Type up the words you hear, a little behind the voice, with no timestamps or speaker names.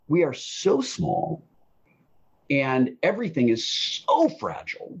we are so small and everything is so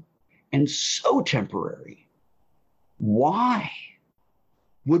fragile and so temporary. Why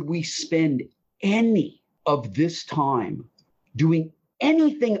would we spend any of this time doing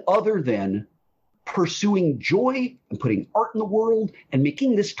anything other than pursuing joy and putting art in the world and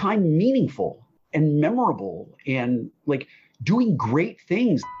making this time meaningful and memorable and like doing great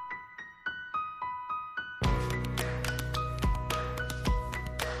things?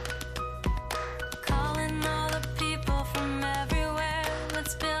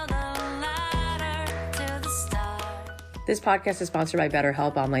 This podcast is sponsored by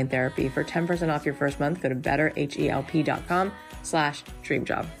BetterHelp Online Therapy. For 10% off your first month, go to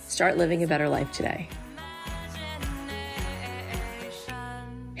betterhelp.com/dreamjob. Start living a better life today.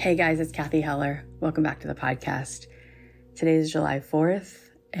 Hey guys, it's Kathy Heller. Welcome back to the podcast. Today is July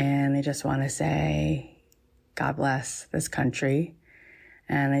 4th, and I just want to say God bless this country.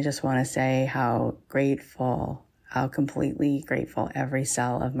 And I just want to say how completely grateful every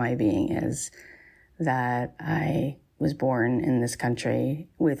cell of my being is that I was born in this country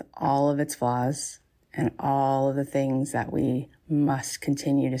with all of its flaws and all of the things that we must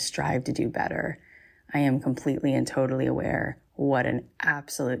continue to strive to do better. I am completely and totally aware what an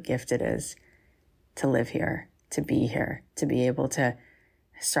absolute gift it is to live here, to be able to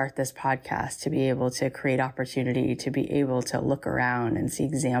start this podcast, to be able to create opportunity, to be able to look around and see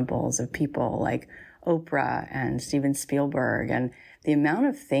examples of people like Oprah and Steven Spielberg and the amount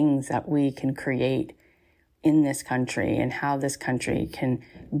of things that we can create in this country and how this country can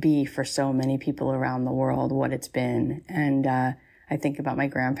be for so many people around the world, what it's been. And I think about my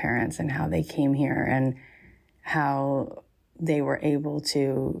grandparents and how they came here and how they were able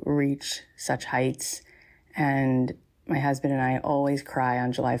to reach such heights. And my husband and I always cry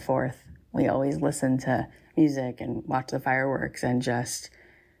on July 4th. We always listen to music and watch the fireworks and just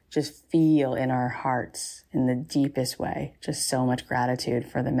feel in our hearts in the deepest way, just so much gratitude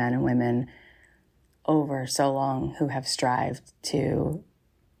for the men and women over so long who have strived to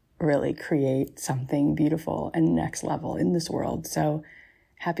really create something beautiful and next level in this world. So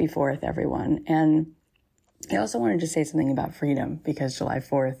happy 4th, everyone. And I also wanted to say something about freedom, because July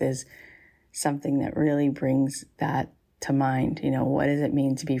 4th is something that really brings that to mind. You know, what does it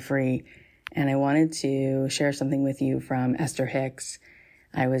mean to be free? And I wanted to share something with you from Esther Hicks.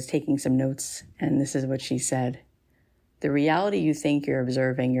 I was taking some notes, and this is what she said. The reality you think you're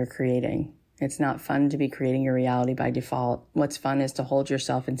observing, you're creating. It's not fun to be creating your reality by default. What's fun is to hold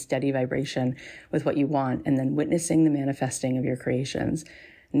yourself in steady vibration with what you want and then witnessing the manifesting of your creations.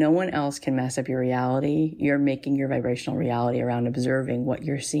 No one else can mess up your reality. You're making your vibrational reality around observing what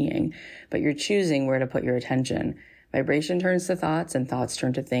you're seeing, but you're choosing where to put your attention. Vibration turns to thoughts and thoughts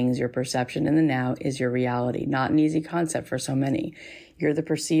turn to things. Your perception in the now is your reality. Not an easy concept for so many. You're the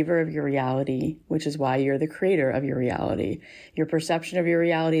perceiver of your reality, which is why you're the creator of your reality. Your perception of your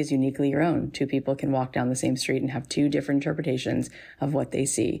reality is uniquely your own. Two people can walk down the same street and have two different interpretations of what they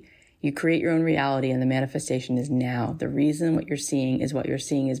see. You create your own reality, and the manifestation is now. The reason what you're seeing is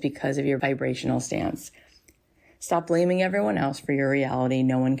because of your vibrational stance. Stop blaming everyone else for your reality.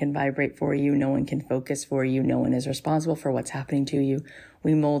 No one can vibrate for you. No one can focus for you. No one is responsible for what's happening to you.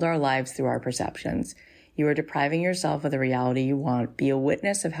 We mold our lives through our perceptions. You are depriving yourself of the reality you want. Be a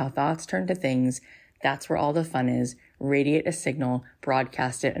witness of how thoughts turn to things. That's where all the fun is. Radiate a signal,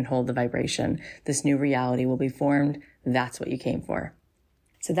 broadcast it, and hold the vibration. This new reality will be formed. That's what you came for.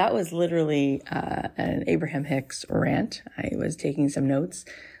 So that was literally an Abraham Hicks rant. I was taking some notes,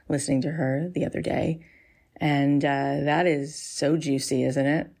 listening to her the other day. And that is so juicy, isn't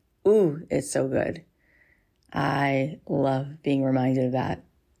it? Ooh, it's so good. I love being reminded of that.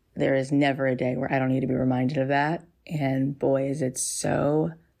 There is never a day where I don't need to be reminded of that. And boy, is it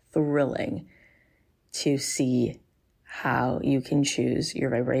so thrilling to see how you can choose your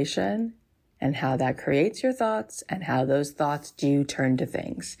vibration and how that creates your thoughts and how those thoughts do turn to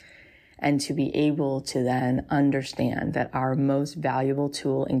things. And to be able to then understand that our most valuable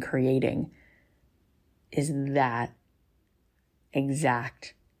tool in creating is that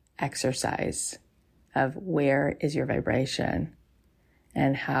exact exercise of where is your vibration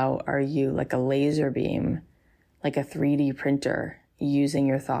and how are you, like a laser beam, like a 3D printer, using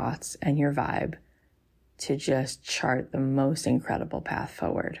your thoughts and your vibe to just chart the most incredible path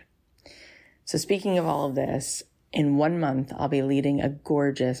forward. So speaking of all of this, in 1 month, I'll be leading a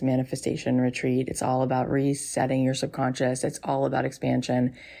gorgeous manifestation retreat. It's all about resetting your subconscious. It's all about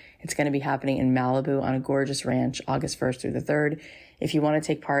expansion. It's going to be happening in Malibu on a gorgeous ranch, August 1st through the 3rd. If you want to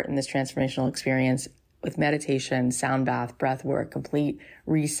take part in this transformational experience with meditation, sound bath, breath work, complete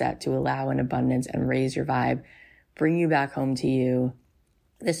reset to allow an abundance and raise your vibe, bring you back home to you,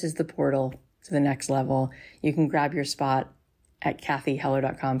 This is the portal to the next level. You can grab your spot at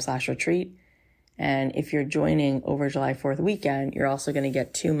kathyheller.com/retreat. And if you're joining over July 4th weekend, you're also going to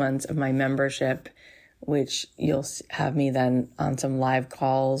get 2 months of my membership, which you'll have me then on some live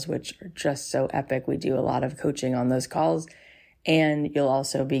calls, which are just so epic. We do a lot of coaching on those calls. And you'll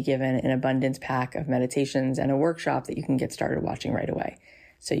also be given an abundance pack of meditations and a workshop that you can get started watching right away.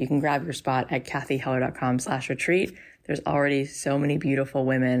 So you can grab your spot at kathyheller.com/retreat. There's already so many beautiful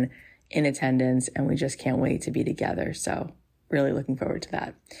women in attendance, and we just can't wait to be together. So really looking forward to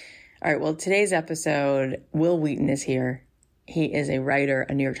that. All right. Well, today's episode, Will Wheaton is here. He is a writer,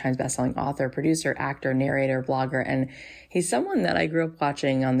 a New York Times bestselling author, producer, actor, narrator, blogger, and he's someone that I grew up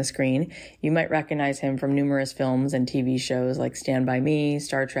watching on the screen. You might recognize him from numerous films and TV shows like Stand By Me,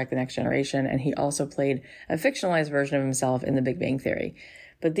 Star Trek: The Next Generation, and he also played a fictionalized version of himself in The Big Bang Theory.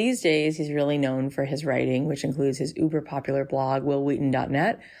 But these days, he's really known for his writing, which includes his uber popular blog,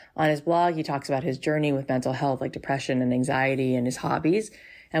 willwheaton.net. On his blog, he talks about his journey with mental health like depression and anxiety and his hobbies,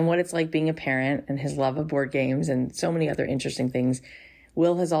 and what it's like being a parent, and his love of board games, and so many other interesting things.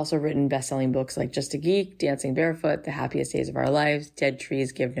 Will has also written best-selling books like Just a Geek, Dancing Barefoot, The Happiest Days of Our Lives, Dead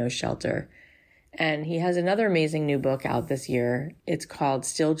Trees Give No Shelter. And he has another amazing new book out this year. It's called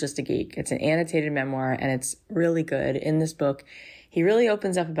Still Just a Geek. It's an annotated memoir, and it's really good. In this book, he really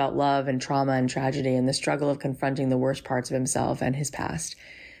opens up about love and trauma and tragedy and the struggle of confronting the worst parts of himself and his past.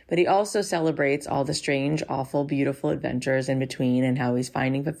 But he also celebrates all the strange, awful, beautiful adventures in between and how he's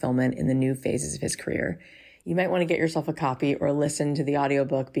finding fulfillment in the new phases of his career. You might want to get yourself a copy or listen to the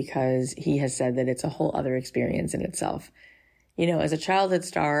audiobook because he has said that it's a whole other experience in itself. You know, as a childhood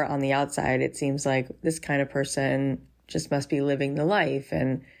star on the outside, it seems like this kind of person just must be living the life,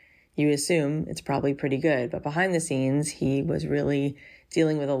 and you assume it's probably pretty good. But behind the scenes, he was really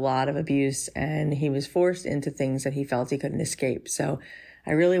dealing with a lot of abuse, and he was forced into things that he felt he couldn't escape. So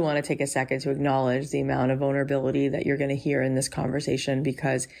I really want to take a second to acknowledge the amount of vulnerability that you're going to hear in this conversation,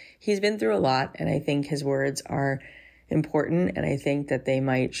 because he's been through a lot, and I think his words are important, and I think that they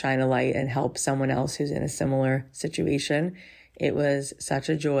might shine a light and help someone else who's in a similar situation. It was such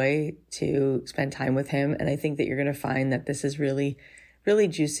a joy to spend time with him, and I think that you're going to find that this is really, really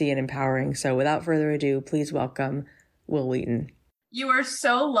juicy and empowering. So without further ado, please welcome Will Wheaton. You are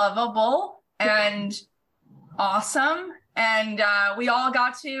so lovable and awesome. And we all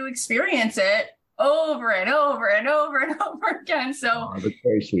got to experience it over and over and over and over again. So that's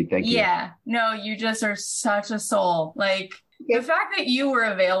very sweet. Thank you. Yeah, no, you just are such a soul. Like the fact that you were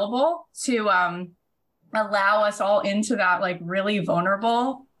available to allow us all into that like really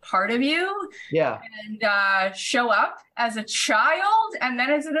vulnerable part of you. Yeah. And show up as a child and then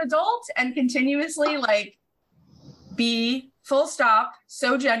as an adult and continuously like be full stop,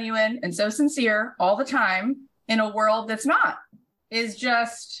 so genuine and so sincere all the time in a world that's not, is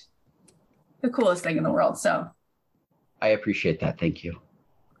just the coolest thing in the world. So I appreciate that. Thank you.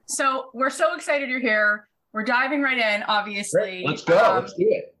 So we're so excited you're here. We're diving right in, obviously. Great. Let's go. Let's do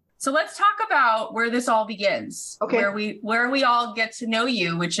it. So let's talk about where this all begins. Okay. Where we all get to know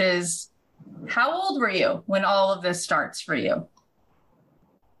you, which is, how old were you when all of this starts for you?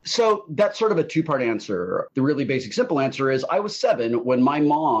 So that's sort of a two-part answer. The really basic, simple answer is I was 7 when my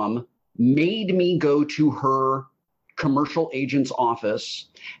mom made me go to her commercial agent's office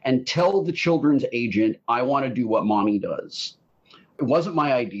and tell the children's agent, I want to do what mommy does. It wasn't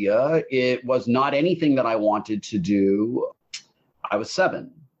my idea. It was not anything that I wanted to do. I was 7.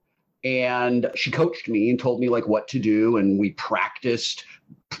 And she coached me and told me like what to do. And we practiced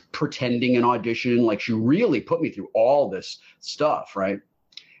pretending an audition. Like she really put me through all this stuff, right?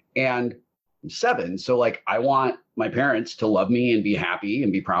 And I'm 7. So like I want my parents to love me and be happy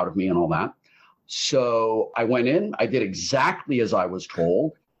and be proud of me and all that. So I went in, I did exactly as I was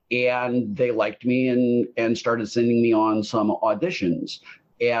told, and they liked me and started sending me on some auditions.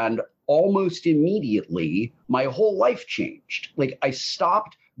 And almost immediately, my whole life changed. Like I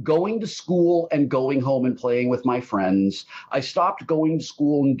stopped going to school and going home and playing with my friends. I stopped going to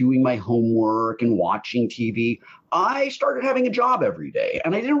school and doing my homework and watching TV. I started having a job every day,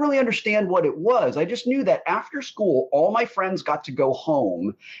 and I didn't really understand what it was. I just knew that after school, all my friends got to go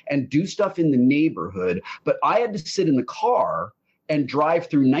home and do stuff in the neighborhood, but I had to sit in the car and drive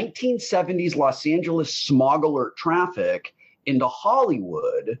through 1970s Los Angeles smog alert traffic into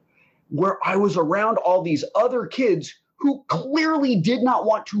Hollywood, where I was around all these other kids who clearly did not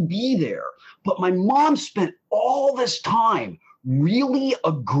want to be there. But my mom spent all this time really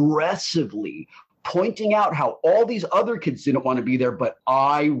aggressively pointing out how all these other kids didn't want to be there, but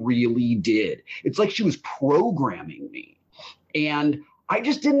I really did. It's like she was programming me. And I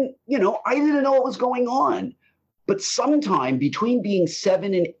just didn't, I didn't know what was going on. But sometime between being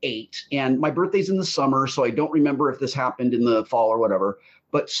 7 and 8, and my birthday's in the summer, so I don't remember if this happened in the fall or whatever,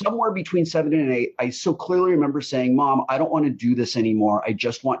 but somewhere between 7 and 8, I so clearly remember saying, Mom, I don't want to do this anymore. I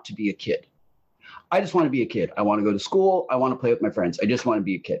just want to be a kid. I just want to be a kid. I want to go to school. I want to play with my friends. I just want to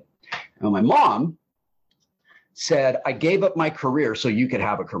be a kid. And my mom said, I gave up my career so you could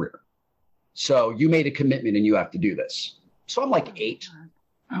have a career. So you made a commitment and you have to do this. So I'm like 8.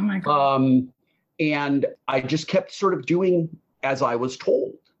 Oh my God. And I just kept sort of doing as I was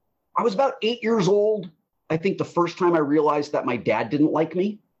told. I was about 8 years old. I think the first time I realized that my dad didn't like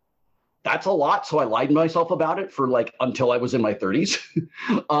me. That's a lot. So I lied to myself about it for like until I was in my 30s.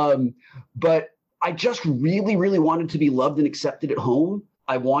 But I just really, really wanted to be loved and accepted at home.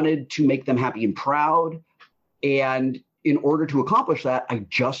 I wanted to make them happy and proud. And in order to accomplish that, I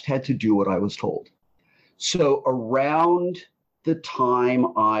just had to do what I was told. So around the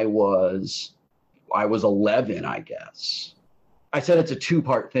time I was 11, I guess. I said it's a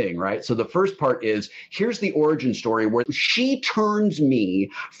 2-part thing, right? So the first part is, here's the origin story where she turns me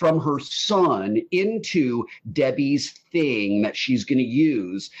from her son into Debbie's thing that she's going to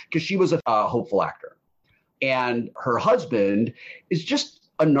use because she was a hopeful actor. And her husband is just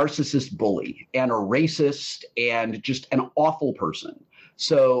a narcissist bully and a racist and just an awful person.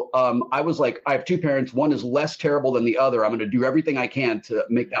 So I was like, I have 2 parents. One is less terrible than the other. I'm going to do everything I can to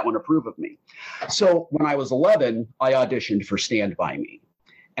make that one approve of me. So when I was 11, I auditioned for Stand By Me.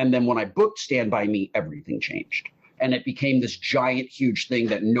 And then when I booked Stand By Me, everything changed. And it became this giant, huge thing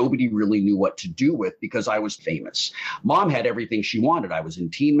that nobody really knew what to do with because I was famous. Mom had everything she wanted. I was in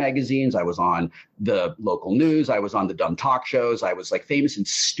teen magazines. I was on the local news. I was on the dumb talk shows. I was like famous in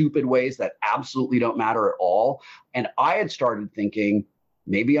stupid ways that absolutely don't matter at all. And I had started thinking,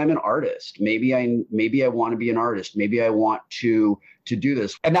 maybe I'm an artist. Maybe I want to be an artist. Maybe I want to do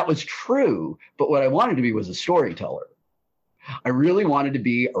this. And that was true. But what I wanted to be was a storyteller. I really wanted to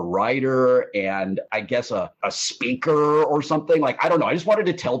be a writer and I guess a speaker or something. Like, I don't know. I just wanted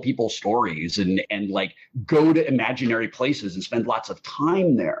to tell people stories and like go to imaginary places and spend lots of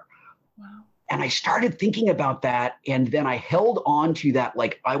time there. Wow. And I started thinking about that. And then I held on to that,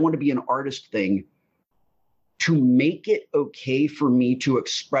 like, I want to be an artist thing to make it okay for me to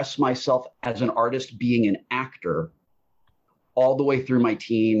express myself as an artist being an actor all the way through my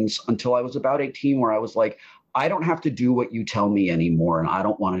teens until I was about 18, where I was like, I don't have to do what you tell me anymore. And I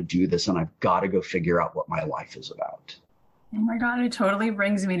don't want to do this. And I've got to go figure out what my life is about. Oh my God, it totally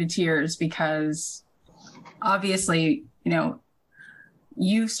brings me to tears because obviously, you know,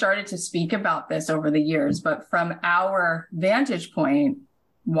 you've started to speak about this over the years, but from our vantage point,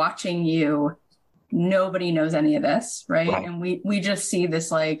 watching you, nobody knows any of this, right? And we just see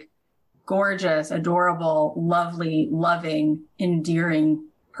this like gorgeous, adorable, lovely, loving, endearing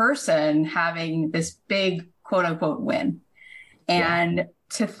person having this big quote unquote win. And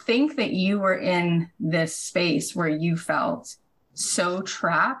to think that you were in this space where you felt so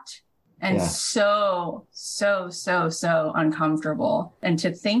trapped and so uncomfortable. And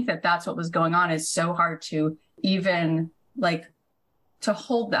to think that that's what was going on is so hard to even like to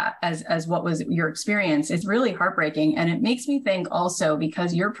hold that as what was your experience. It's really heartbreaking. And it makes me think also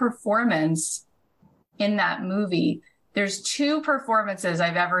because your performance in that movie, there's 2 performances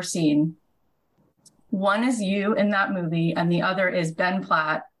I've ever seen. One is you in that movie, and the other is Ben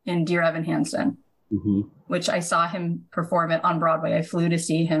Platt in Dear Evan Hansen, which I saw him perform it on Broadway. I flew to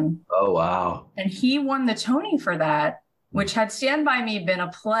see him. Oh, wow. And he won the Tony for that, which had Stand By Me been a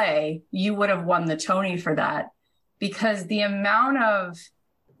play, you would have won the Tony for that. Because the amount of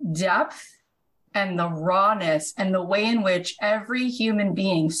depth and the rawness and the way in which every human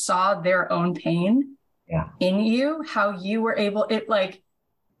being saw their own pain in you, how you were able, it like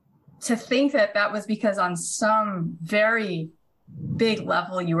to think that that was because on some very big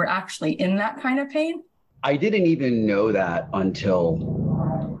level, you were actually in that kind of pain. I didn't even know that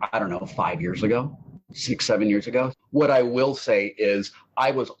until, I don't know, 5 years ago, 6, 7 years ago. What I will say is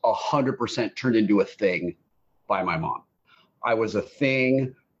I was 100% turned into a thing by my mom. I was a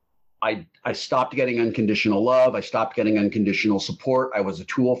thing. I stopped getting unconditional love. I stopped getting unconditional support. I was a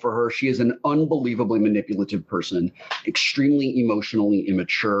tool for her. She is an unbelievably manipulative person, extremely emotionally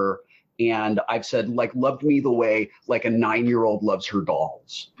immature. And I've said, like, loved me the way like a 9-year-old loves her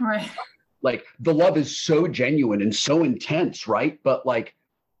dolls. Right. Like the love is so genuine and so intense, right? But like,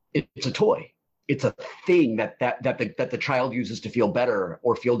 it's a toy. It's a thing that the child uses to feel better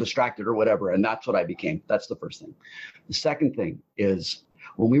or feel distracted or whatever. And that's what I became. That's the first thing. The second thing is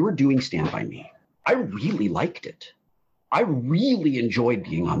when we were doing Stand By Me, I really liked it. I really enjoyed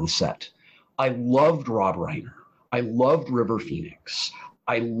being on the set. I loved Rob Reiner. I loved River Phoenix.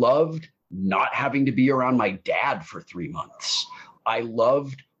 I loved not having to be around my dad for 3 months. I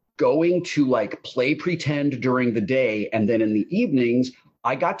loved going to like play pretend during the day. And then in the evenings,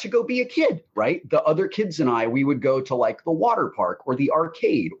 I got to go be a kid, right? The other kids and we would go to like the water park or the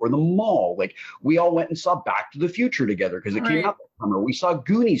arcade or the mall. Like we all went and saw Back to the Future together because it came out that summer. We saw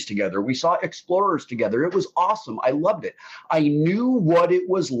Goonies together. We saw Explorers together. It was awesome. I loved it. I knew what it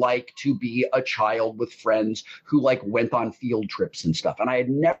was like to be a child with friends who like went on field trips and stuff. And I had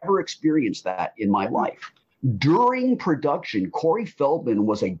never experienced that in my life. During production, Corey Feldman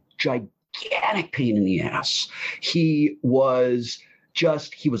was a gigantic pain in the ass. He was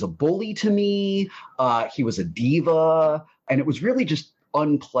a bully to me. He was a diva, and it was really just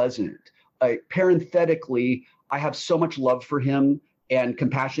unpleasant. Parenthetically, I have so much love for him and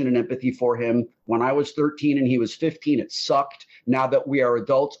compassion and empathy for him. When I was 13 and he was 15, it sucked. Now that we are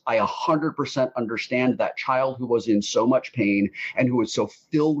adults, I 100% understand that child who was in so much pain and who was so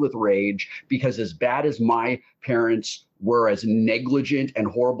filled with rage, because as bad as my parents were, as negligent and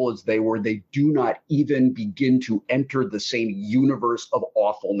horrible as they were, they do not even begin to enter the same universe of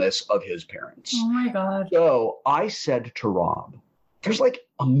awfulness of his parents. Oh my God. So I said to Rob, there's like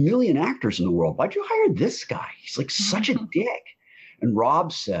a million actors in the world. Why'd you hire this guy? He's like such a dick. And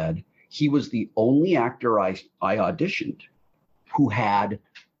Rob said he was the only actor I auditioned who had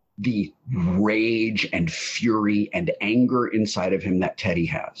the rage and fury and anger inside of him that Teddy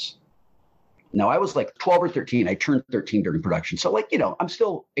has. Now, I was like 12 or 13. I turned 13 during production. So like, I'm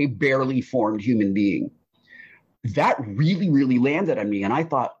still a barely formed human being. That really, really landed on me. And I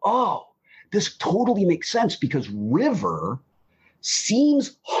thought, oh, this totally makes sense, because River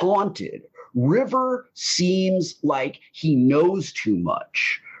seems haunted. River seems like he knows too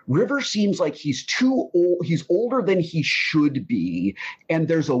much. River seems like he's too old. He's older than he should be. And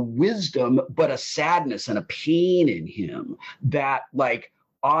there's a wisdom, but a sadness and a pain in him that like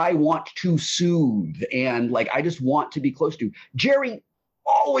I want to soothe. And like, I just want to be close to. Jerry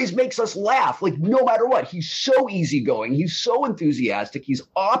always makes us laugh, like no matter what. He's so easygoing. He's so enthusiastic. He's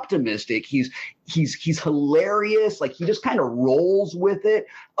optimistic. He's hilarious. Like he just kind of rolls with it.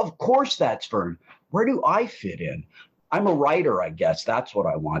 Of course, that's Vern. Where do I fit in? I'm a writer, I guess. That's what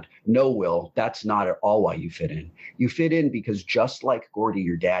I want. No, Will, that's not at all why you fit in. You fit in because just like Gordy,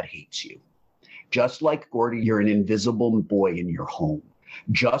 your dad hates you. Just like Gordy, you're an invisible boy in your home.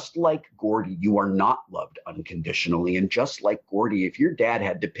 Just like Gordy, you are not loved unconditionally. And just like Gordy, if your dad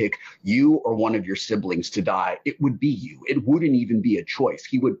had to pick you or one of your siblings to die, it would be you. It wouldn't even be a choice.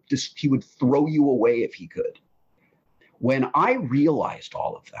 He would throw you away if he could. When I realized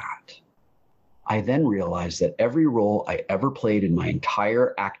all of that, I then realized that every role I ever played in my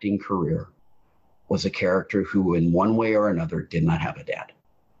entire acting career was a character who in one way or another did not have a dad.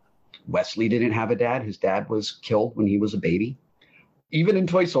 Wesley didn't have a dad. His dad was killed when he was a baby. Even in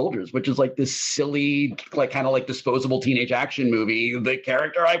Toy Soldiers, which is like this silly, like kind of like disposable teenage action movie, the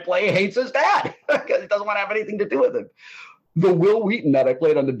character I play hates his dad because he doesn't want to have anything to do with him. The Will Wheaton that I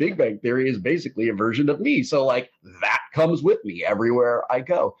played on The Big Bang Theory is basically a version of me. So like that comes with me everywhere I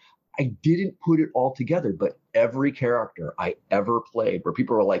go. I didn't put it all together, but every character I ever played where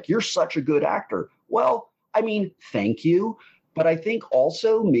people were like, you're such a good actor. Well, I mean, thank you. But I think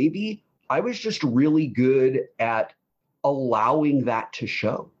also maybe I was just really good at allowing that to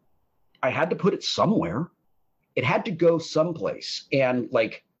show. I had to put it somewhere. It had to go someplace. And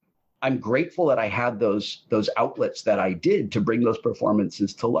like, I'm grateful that I had those outlets that I did to bring those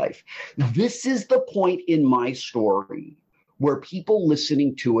performances to life. This is the point in my story where people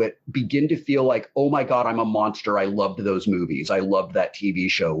listening to it begin to feel like, oh my God, I'm a monster. I loved those movies. I loved that TV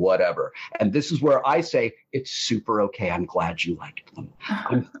show, whatever. And this is where I say, it's super okay. I'm glad you liked them.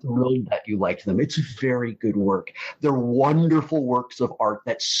 I'm thrilled that you liked them. It's very good work. They're wonderful works of art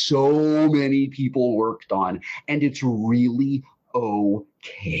that so many people worked on. And it's really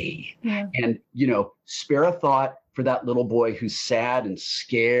okay. Yeah. And, spare a thought for that little boy who's sad and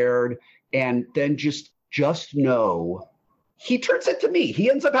scared. And then just know he turns into me.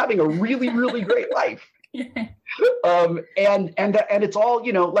 He ends up having a really, really great life. Yeah. And it's all,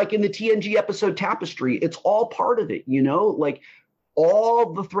 like in the TNG episode Tapestry, it's all part of it, like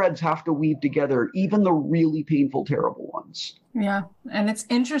all the threads have to weave together, even the really painful, terrible ones. Yeah. And it's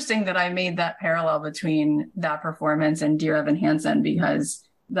interesting that I made that parallel between that performance and Dear Evan Hansen, because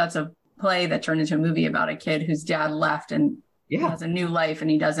that's a play that turned into a movie about a kid whose dad left and he has a new life and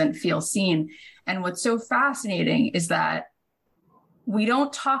he doesn't feel seen. And what's so fascinating is that we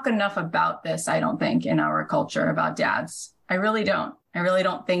don't talk enough about this, I don't think, in our culture about dads. I really don't. I really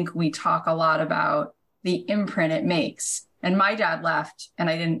don't think we talk a lot about the imprint it makes. And my dad left and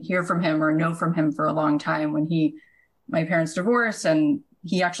I didn't hear from him or know from him for a long time when my parents divorced and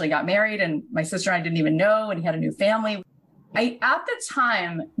he actually got married, and my sister and I didn't even know, and he had a new family. I, at the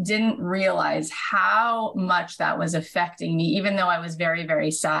time, didn't realize how much that was affecting me, even though I was very,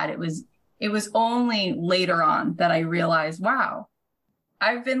 very sad. It was only later on that I realized, wow,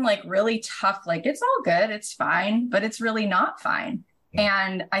 I've been like really tough. Like, it's all good, it's fine, but it's really not fine.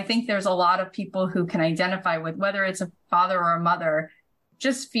 And I think there's a lot of people who can identify with, whether it's a father or a mother,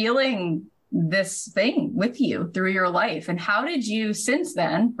 just feeling this thing with you through your life. And how did you, since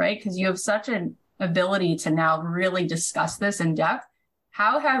then, right? Because you have such an ability to now really discuss this in depth.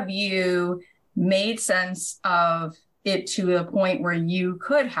 How have you made sense of it to a point where you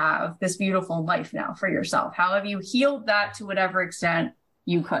could have this beautiful life now for yourself? How have you healed that to whatever extent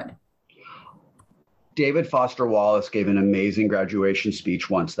you could? David Foster Wallace gave an amazing graduation speech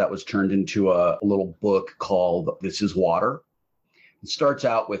once that was turned into a little book called This Is Water. It starts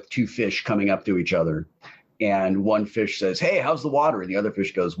out with two fish coming up to each other. And one fish says, "Hey, how's the water?" And the other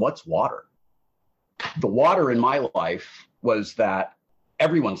fish goes, "What's water?" The water in my life was that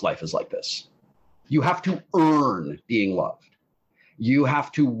everyone's life is like this. You have to earn being loved. You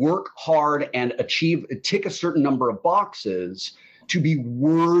have to work hard and tick a certain number of boxes to be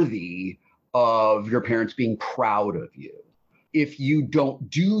worthy of your parents being proud of you. If you don't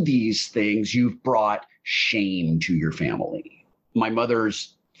do these things, you've brought shame to your family. My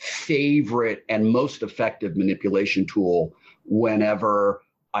mother's favorite and most effective manipulation tool whenever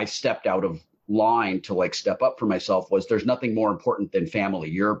I stepped out of line to like step up for myself was, there's nothing more important than family.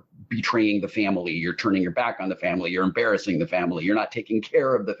 You're betraying the family. You're turning your back on the family. You're embarrassing the family. You're not taking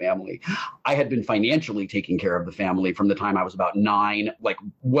care of the family. I had been financially taking care of the family from the time I was about 9, like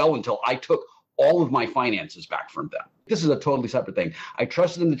well until I took all of my finances back from them. This is a totally separate thing. I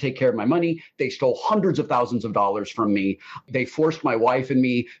trusted them to take care of my money. They stole hundreds of thousands of dollars from me. They forced my wife and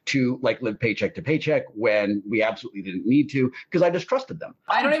me to like live paycheck to paycheck when we absolutely didn't need to, because I just trusted them.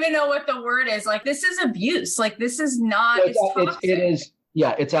 I don't even know what the word is. Like, this is abuse. Like, this is not, it is.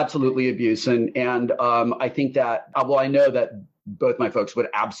 Yeah, it's absolutely abuse. And I think that, well, I know that both my folks would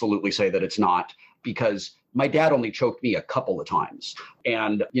absolutely say that it's not, because my dad only choked me a couple of times.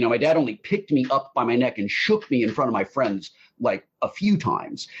 And, you know, my dad only picked me up by my neck and shook me in front of my friends like a few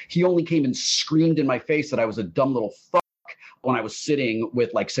times. He only came and screamed in my face that I was a dumb little fuck when I was sitting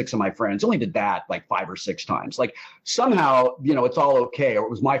with like 6 of my friends. Only did that like 5 or 6 times. Like somehow, you know, it's all okay, or it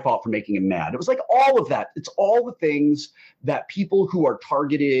was my fault for making him mad. It was like all of that. It's all the things that people who are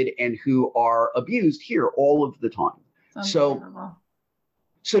targeted and who are abused hear all of the time.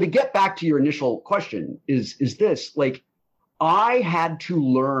 So to get back to your initial question is this, like, I had to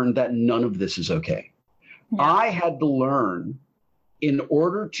learn that none of this is okay. Yeah. I had to learn, in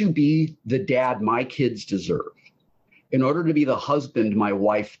order to be the dad my kids deserve, in order to be the husband my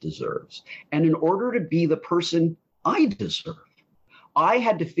wife deserves, and in order to be the person I deserve, I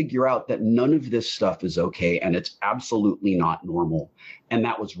had to figure out that none of this stuff is okay and it's absolutely not normal. And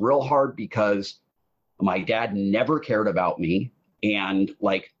that was real hard because my dad never cared about me. And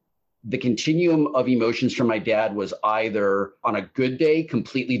like the continuum of emotions from my dad was either on a good day,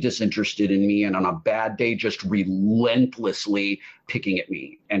 completely disinterested in me, and on a bad day, just relentlessly picking at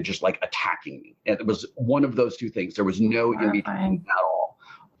me and just like attacking me. And it was one of those two things. There was no in between at all.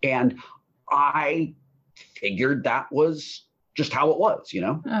 And I figured that was just how it was, you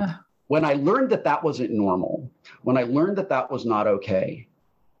know? When I learned that that wasn't normal, when I learned that that was not okay,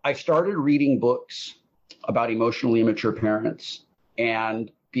 I started reading books about emotionally immature parents and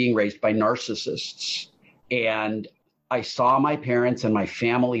being raised by narcissists. And I saw my parents and my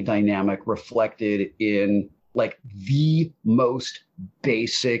family dynamic reflected in like the most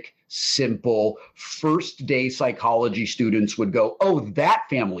basic, simple first day psychology students would go, "Oh, that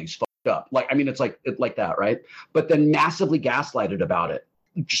family's fucked up." Like, I mean, it's like that, right? But then massively gaslighted about it,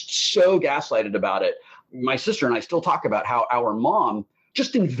 just so gaslighted about it. My sister and I still talk about how our mom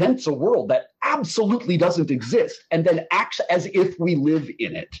just invents a world that absolutely doesn't exist and then acts as if we live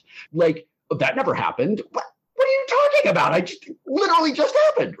in it. Like, that never happened. What are you talking about? Literally just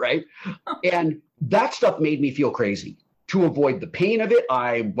happened, right? And that stuff made me feel crazy. To avoid the pain of it,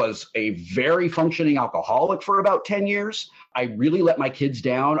 I was a very functioning alcoholic for about 10 years. I really let my kids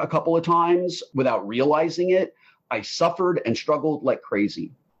down a couple of times without realizing it. I suffered and struggled like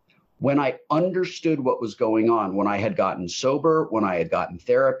crazy. When I understood what was going on, when I had gotten sober, when I had gotten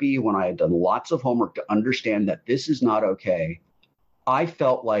therapy, when I had done lots of homework to understand that this is not okay, I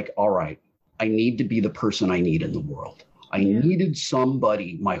felt like, all right, I need to be the person I need in the world. I needed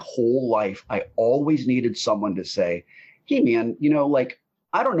somebody my whole life. I always needed someone to say, "Hey, man, you know, like,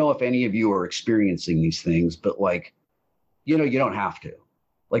 I don't know if any of you are experiencing these things, but like, you know, you don't have to.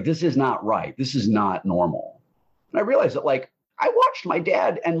 Like, this is not right. This is not normal." And I realized that, like, I watched my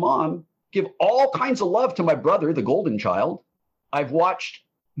dad and mom give all kinds of love to my brother, the golden child. I've watched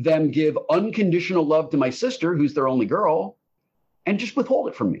them give unconditional love to my sister, who's their only girl, and just withhold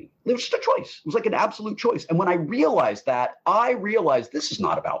it from me. It was just a choice. It was like an absolute choice. And when I realized that, I realized this is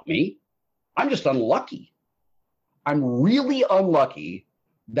not about me. I'm just unlucky. I'm really unlucky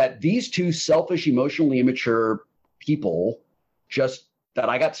that these two selfish, emotionally immature people that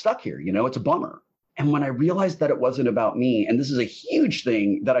I got stuck here. It's a bummer. And when I realized that it wasn't about me, and this is a huge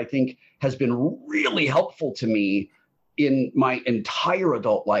thing that I think has been really helpful to me in my entire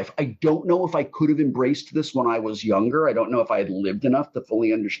adult life. I don't know if I could have embraced this when I was younger. I don't know if I had lived enough to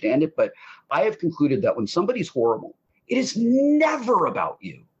fully understand it, but I have concluded that when somebody's horrible, it is never about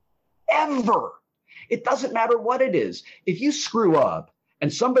you, ever. It doesn't matter what it is. If you screw up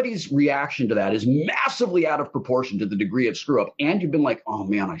and somebody's reaction to that is massively out of proportion to the degree of screw up, and you've been like, oh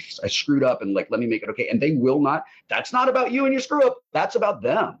man, I screwed up and like, let me make it okay. And they will not, that's not about you and your screw up. That's about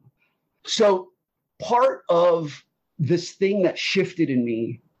them. So part of this thing that shifted in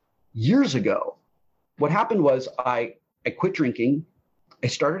me years ago, what happened was I quit drinking. I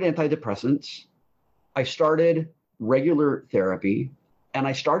started antidepressants. I started regular therapy, and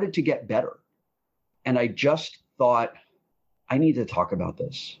I started to get better. And I just thought, I need to talk about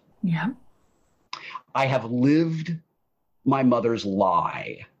this. Yeah. I have lived my mother's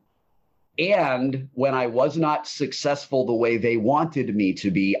lie. And when I was not successful the way they wanted me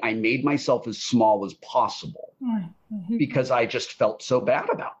to be, I made myself as small as possible because I just felt so bad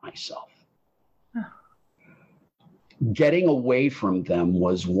about myself. Getting away from them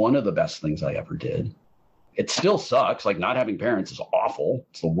was one of the best things I ever did. It still sucks. Like, not having parents is awful.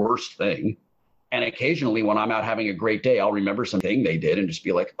 It's the worst thing. And occasionally when I'm out having a great day, I'll remember something they did and just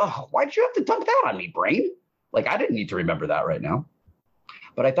be like, oh, why did you have to dump that on me, brain? Like, I didn't need to remember that right now.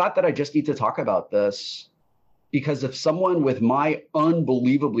 But I thought that I just need to talk about this because if someone with my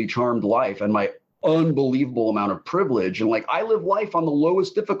unbelievably charmed life and my unbelievable amount of privilege, and like, I live life on the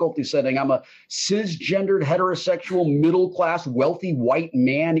lowest difficulty setting. I'm a cisgendered, heterosexual, middle-class, wealthy white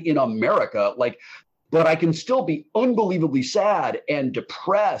man in America. But I can still be unbelievably sad and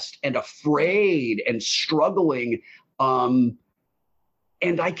depressed and afraid and struggling. And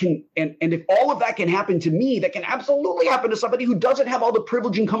if all of that can happen to me, that can absolutely happen to somebody who doesn't have all the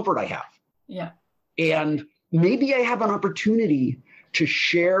privilege and comfort I have. Yeah. And maybe I have an opportunity to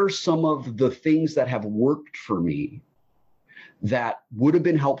share some of the things that have worked for me that would have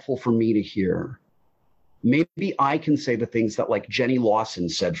been helpful for me to hear. Maybe I can say the things that like Jenny Lawson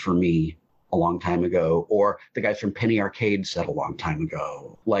said for me a long time ago, or the guys from Penny Arcade said a long time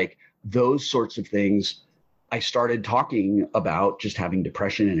ago. Like those sorts of things. I started talking about just having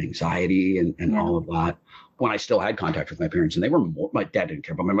depression and anxiety and all of that when I still had contact with my parents. And they were my dad didn't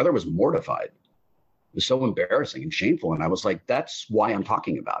care, but my mother was mortified. It was so embarrassing and shameful. And I was like, that's why I'm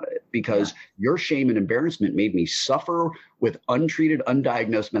talking about it, because your shame and embarrassment made me suffer with untreated,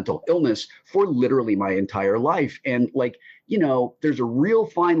 undiagnosed mental illness for literally my entire life. And like, there's a real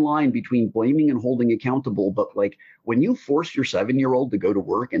fine line between blaming and holding accountable. But like when you force your 7-year-old to go to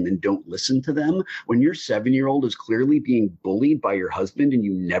work and then don't listen to them, when your 7-year-old is clearly being bullied by your husband and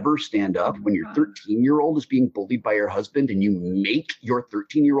you never stand up, when your 13-year-old is being bullied by your husband and you make your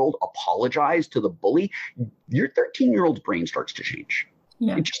 13-year-old apologize to the bully, your 13-year-old's brain starts to change.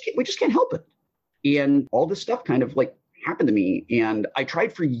 Yeah. We just can't help it. And all this stuff kind of like happened to me. And I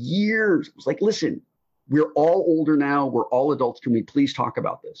tried for years. I was like, listen, we're all older now. We're all adults. Can we please talk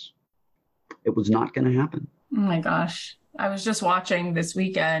about this? It was not going to happen. Oh my gosh. I was just watching this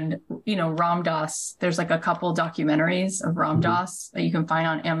weekend, Ram Dass. There's like a couple documentaries of Ram Dass that you can find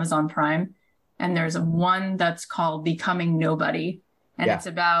on Amazon Prime. And there's one that's called Becoming Nobody. And it's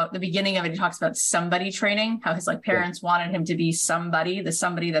about the beginning of it. He talks about somebody training, how his parents wanted him to be somebody, the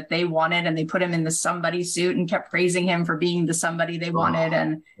somebody that they wanted. And they put him in the somebody suit and kept praising him for being the somebody they wanted.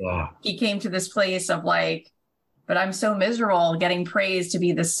 And he came to this place of like, but I'm so miserable getting praised to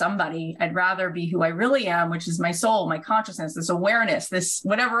be this somebody. I'd rather be who I really am, which is my soul, my consciousness, this awareness, this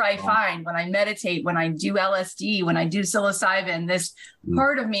whatever I find when I meditate, when I do LSD, when I do psilocybin, this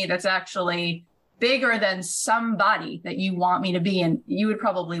part of me that's actually bigger than somebody that you want me to be. And you would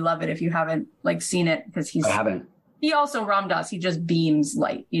probably love it if you haven't seen it, because I haven't. He also, Ram Dass, he just beams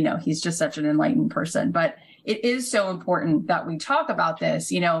light, he's just such an enlightened person. But it is so important that we talk about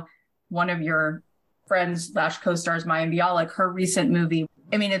this. One of your friends / co-stars, Maya Bialik, her recent movie,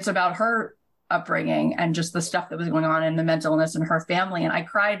 it's about her upbringing and just the stuff that was going on in the mental illness in her family. And I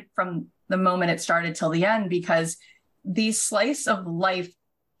cried from the moment it started till the end, because these slice of life,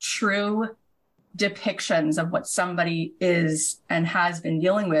 true depictions of what somebody is and has been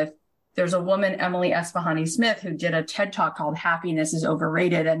dealing with there's a woman, Emily Esfahani Smith, who did a TED Talk called Happiness is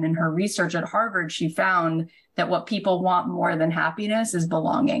Overrated. And in her research at Harvard, she found that what people want more than happiness is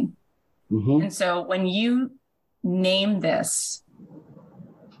belonging. Mm-hmm. And so when you name this,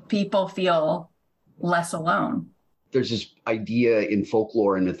 people feel less alone. There's this idea in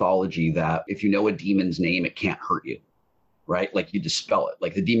folklore and mythology that if you know a demon's name, it can't hurt you, right? Like you dispel it.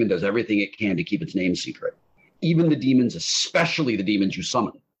 Like the demon does everything it can to keep its name secret. Even the demons, especially the demons you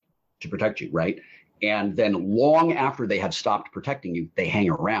summon to protect you, right? And then long after they have stopped protecting you, they hang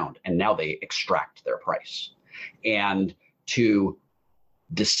around and now they extract their price. And to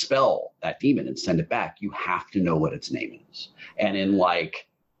dispel that demon and send it back, you have to know what its name is. And in like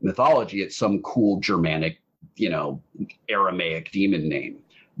mythology, it's some cool Germanic, Aramaic demon name.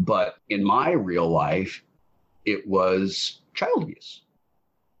 But in my real life, it was child abuse.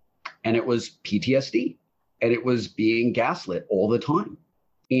 And it was PTSD. And it was being gaslit all the time.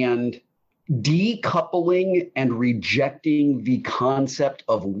 And decoupling and rejecting the concept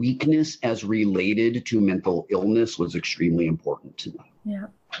of weakness as related to mental illness was extremely important to me. Yeah.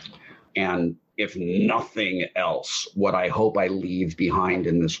 And if nothing else, what I hope I leave behind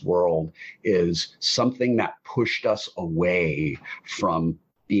in this world is something that pushed us away from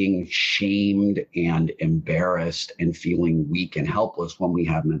being shamed and embarrassed and feeling weak and helpless when we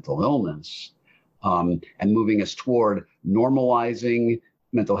have mental illness, and moving us toward normalizing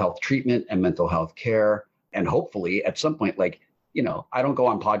mental health treatment and mental health care. And hopefully at some point, I don't go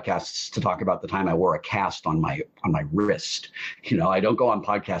on podcasts to talk about the time I wore a cast on my wrist. I don't go on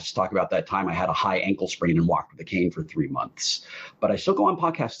podcasts to talk about that time I had a high ankle sprain and walked with a cane for 3 months. But I still go on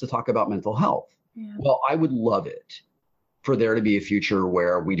podcasts to talk about mental health. Yeah. Well, I would love it for there to be a future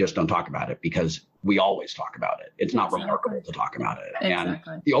where we just don't talk about it because we always talk about it. It's not remarkable to talk about it.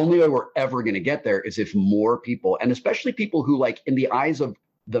 Exactly. And the only way we're ever going to get there is if more people, and especially people who in the eyes of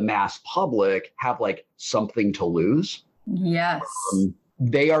the mass public have something to lose. Yes.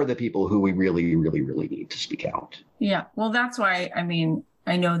 They are the people who we really, really, really need to speak out. Yeah. Well, that's why,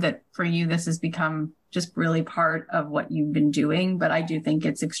 I know that for you, this has become just really part of what you've been doing, but I do think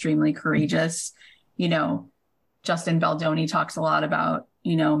it's extremely courageous. Justin Baldoni talks a lot about,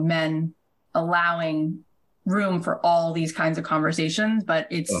 men allowing room for all these kinds of conversations, but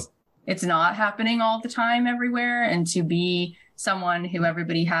it's not happening all the time everywhere. And to be someone who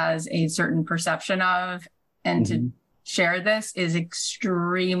everybody has a certain perception of and to share this is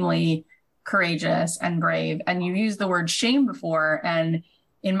extremely courageous and brave. And you used the word shame before. And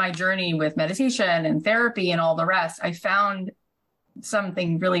in my journey with meditation and therapy and all the rest, I found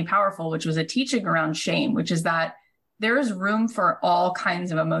something really powerful, which was a teaching around shame, which is that there is room for all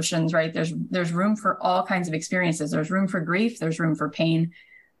kinds of emotions, right? There's room for all kinds of experiences. There's room for grief. There's room for pain.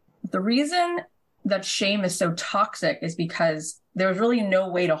 The reason that shame is so toxic is because there's really no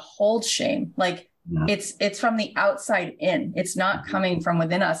way to hold shame. It's from the outside in. It's not coming from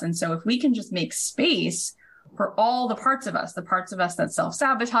within us. And so if we can just make space for all the parts of us that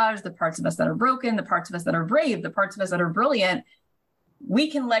self-sabotage, the parts of us that are broken, the parts of us that are brave, the parts of us that are brilliant,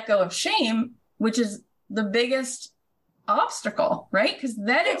 we can let go of shame, which is the biggest obstacle, right? Because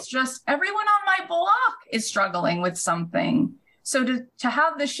then it's just everyone on my block is struggling with something. So to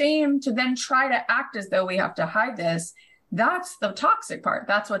have the shame to then try to act as though we have to hide this, that's the toxic part.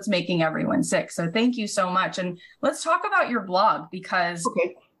 That's what's making everyone sick. So thank you so much. And let's talk about your blog because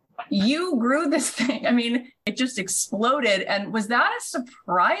you grew this thing. It just exploded. And was that a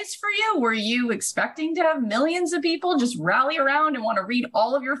surprise for you? Were you expecting to have millions of people just rally around and want to read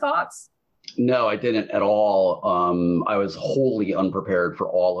all of your thoughts? No, I didn't at all. I was wholly unprepared for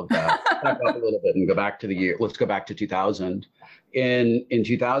all of that. Back up a little bit and go back to the year. Let's go back to 2000. In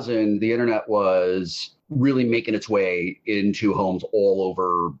 2000, the internet was really making its way into homes all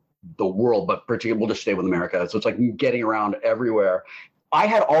over the world, but particularly we'll just stay with America. So it's getting around everywhere. I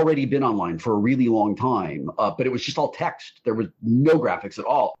had already been online for a really long time, but it was just all text. There was no graphics at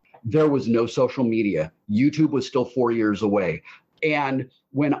all. There was no social media. YouTube was still 4 years away. And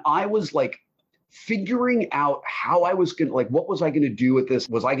when I was figuring out how I was going to, what was I going to do with this?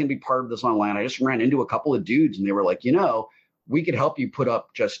 Was I going to be part of this online? I just ran into a couple of dudes and they were like, we could help you put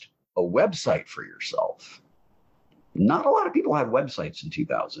up just a website for yourself. Not a lot of people had websites in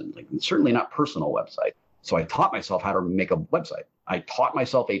 2000, certainly not personal websites. So I taught myself how to make a website. I taught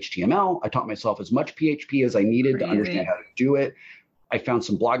myself HTML. I taught myself as much PHP as I needed to understand how to do it. I found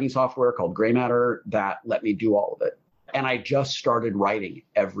some blogging software called Gray Matter that let me do all of it. And I just started writing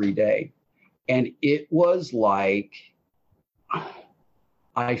every day. And it was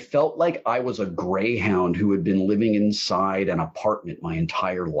I felt like I was a greyhound who had been living inside an apartment my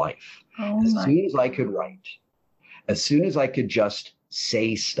entire life. As soon as I could write, as soon as I could just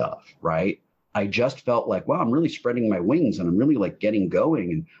say stuff, right? I just felt like, wow, I'm really spreading my wings and I'm really like getting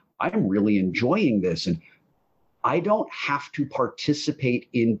going and I'm really enjoying this. And I don't have to participate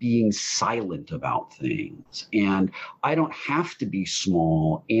in being silent about things. And I don't have to be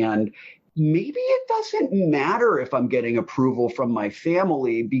small. And maybe it doesn't matter if I'm getting approval from my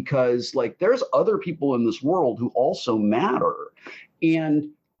family because like there's other people in this world who also matter. And,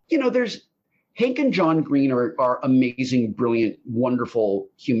 there's Hank and John Green are amazing, brilliant, wonderful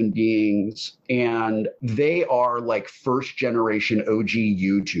human beings. And they are like first generation OG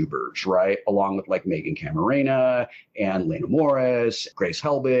YouTubers, right? Along with like Megan Camarena and Lena Morris, Grace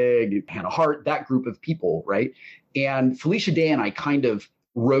Helbig, Hannah Hart, that group of people, right? And Felicia Day and I kind of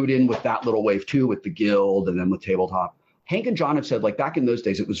rode in with that little wave too, with the Guild and then with Tabletop. Hank and John have said, like back in those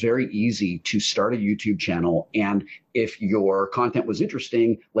days, it was very easy to start a YouTube channel. And if your content was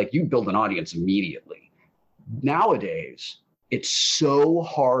interesting, like you build an audience immediately. Nowadays, it's so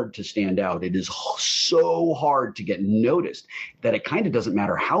hard to stand out. It is so hard to get noticed that it kind of doesn't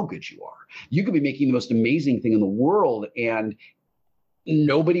matter how good you are. You could be making the most amazing thing in the world and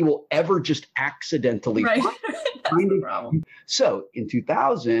nobody will ever just accidentally right. find it. So in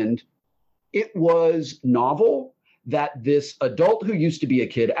 2000, it was novel that this adult who used to be a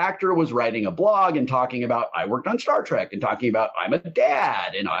kid actor was writing a blog and talking about, I worked on Star Trek and talking about, I'm a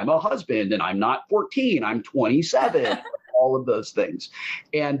dad and I'm a husband and I'm not 14, I'm 27, all of those things.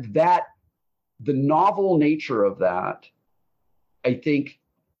 And that the novel nature of that, I think,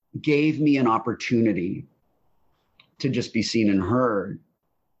 gave me an opportunity to just be seen and heard.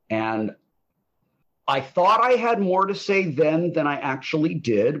 And I thought I had more to say then than I actually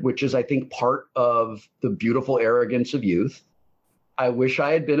did, which is, I think, part of the beautiful arrogance of youth. I wish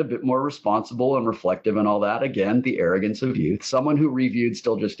I had been a bit more responsible and reflective and all that. Again, the arrogance of youth. Someone who reviewed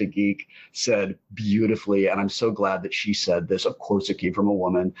Still Just a Geek said beautifully, and I'm so glad that she said this. Of course, it came from a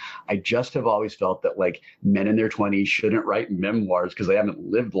woman. I just have always felt that like men in their 20s shouldn't write memoirs because they haven't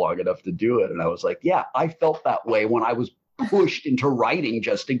lived long enough to do it. And I was like, yeah, I felt that way when I was pushed into writing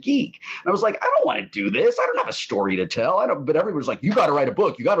Just a Geek. And I was like, I don't want to do this. I don't have a story to tell. But everybody's like, you got to write a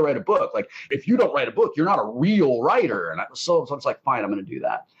book. You got to write a book. Like, if you don't write a book, you're not a real writer. And so I was like, fine, I'm going to do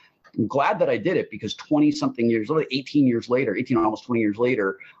that. I'm glad that I did it because 20 something years later, 18 years later, 18, almost 20 years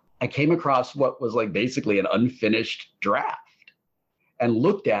later, I came across what was like basically an unfinished draft and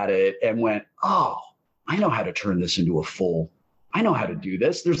looked at it and went, oh, I know how to turn this into a full. I know how to do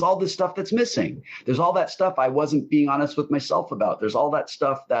this. There's all this stuff that's missing. There's all that stuff I wasn't being honest with myself about. There's all that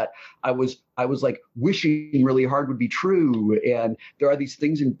stuff that I was like wishing really hard would be true. And there are these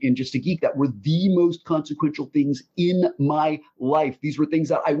things in Just a Geek that were the most consequential things in my life. These were things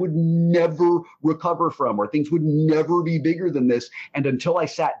that I would never recover from, or things would never be bigger than this. And until I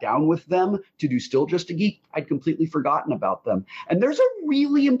sat down with them to do Still Just a Geek, I'd completely forgotten about them. And there's a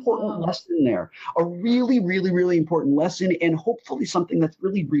really important lesson there, a really, really, really important lesson, and hopefully something that's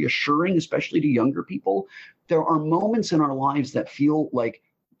really reassuring, especially to younger people. There are moments in our lives that feel like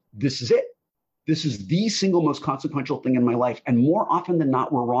this is it. This is the single most consequential thing in my life. And more often than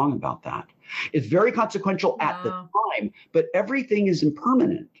not, we're wrong about that. It's very consequential at the time, but everything is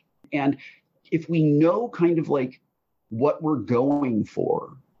impermanent. And if we know kind of like what we're going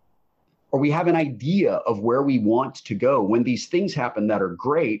for, or we have an idea of where we want to go, when these things happen that are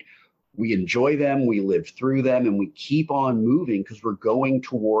great, we enjoy them, we live through them, and we keep on moving because we're going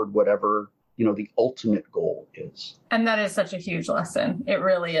toward whatever, the ultimate goal is. And that is such a huge lesson. It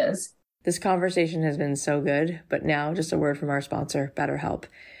really is. This conversation has been so good, but now just a word from our sponsor, BetterHelp.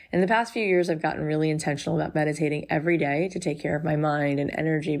 In the past few years, I've gotten really intentional about meditating every day to take care of my mind and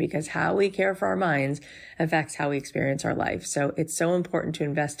energy because how we care for our minds affects how we experience our life. So it's so important to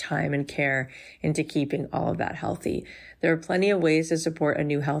invest time and care into keeping all of that healthy. There are plenty of ways to support a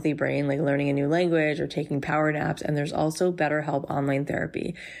new healthy brain, like learning a new language or taking power naps, and there's also BetterHelp online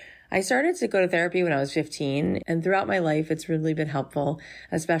therapy. I started to go to therapy when I was 15, and throughout my life, it's really been helpful,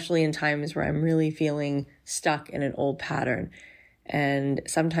 especially in times where I'm really feeling stuck in an old pattern. And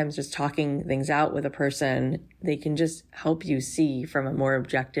sometimes just talking things out with a person, they can just help you see from a more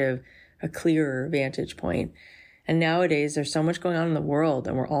objective, a clearer vantage point. And nowadays, there's so much going on in the world,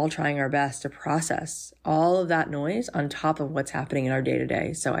 and we're all trying our best to process all of that noise on top of what's happening in our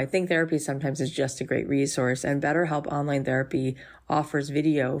day-to-day. So I think therapy sometimes is just a great resource, and BetterHelp Online Therapy offers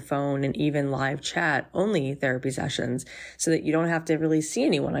video, phone, and even live chat only therapy sessions so that you don't have to really see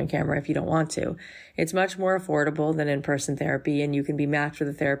anyone on camera if you don't want to. It's much more affordable than in-person therapy, and you can be matched with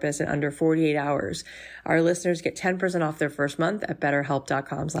a therapist in under 48 hours. Our listeners get 10% off their first month at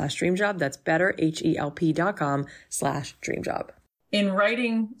betterhelp.com/dreamjob. That's betterhelp.com/dreamjob. In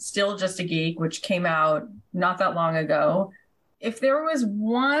writing Still Just a Geek, which came out not that long ago, if there was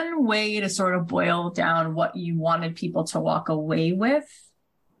one way to sort of boil down what you wanted people to walk away with,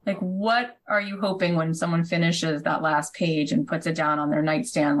 like what are you hoping when someone finishes that last page and puts it down on their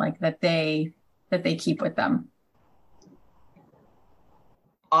nightstand, like that they keep with them?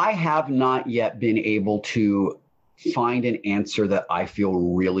 I have not yet been able to find an answer that I feel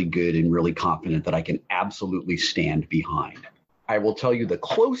really good and really confident that I can absolutely stand behind. I will tell you the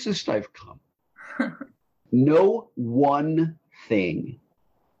closest I've come. No one thing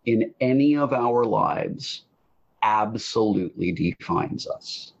in any of our lives absolutely defines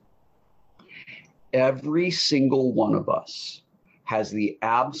us. Every single one of us has the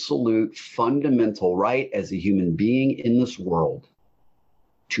absolute fundamental right as a human being in this world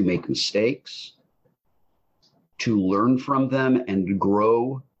to make mistakes, to learn from them and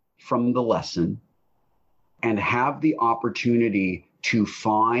grow from the lesson, and have the opportunity to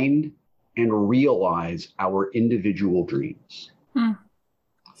find and realize our individual dreams.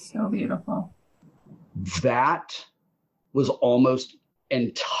 So beautiful. That was almost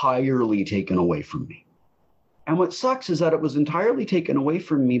entirely taken away from me. And what sucks is that it was entirely taken away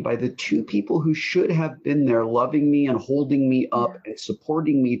from me by the two people who should have been there loving me and holding me up and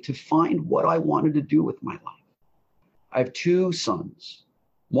supporting me to find what I wanted to do with my life. I have two sons.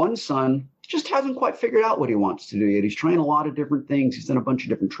 One son just hasn't quite figured out what he wants to do yet. He's trying a lot of different things. He's done a bunch of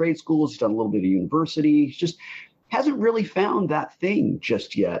different trade schools. He's done a little bit of university. He's just hasn't really found that thing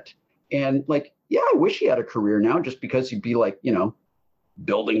just yet. And like, yeah, I wish he had a career now just because he'd be like, you know,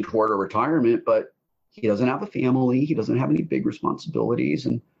 building toward a retirement, but he doesn't have a family. He doesn't have any big responsibilities.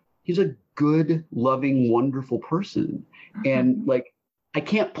 And he's a good, loving, wonderful person. And like, I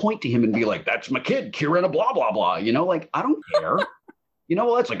can't point to him and be like, that's my kid, Kieran, blah, blah, blah. You know, like, I don't care. You know,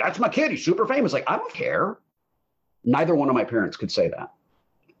 well, it's like, that's my kid. He's super famous. Like, I don't care. Neither one of my parents could say that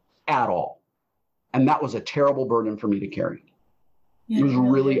at all. And that was a terrible burden for me to carry. Yeah, it was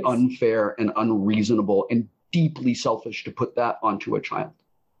really unfair and unreasonable and deeply selfish to put that onto a child.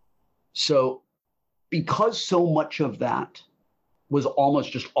 So because so much of that was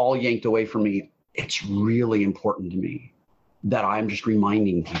almost just all yanked away from me, it's really important to me that I'm just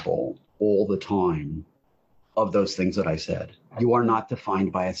reminding people all the time of those things that I said. You are not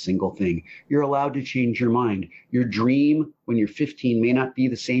defined by a single thing. You're allowed to change your mind. Your dream when you're 15 may not be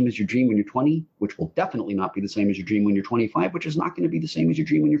the same as your dream when you're 20, which will definitely not be the same as your dream when you're 25, which is not going to be the same as your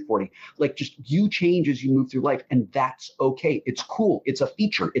dream when you're 40. Like, just you change as you move through life, and that's okay. It's cool. It's a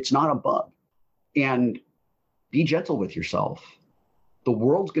feature. It's not a bug. And be gentle with yourself. The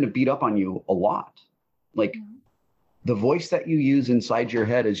world's going to beat up on you a lot. Like, the voice that you use inside your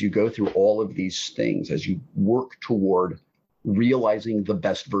head as you go through all of these things, as you work toward realizing the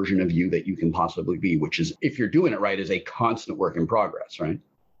best version of you that you can possibly be, which is, if you're doing it right, is a constant work in progress, right?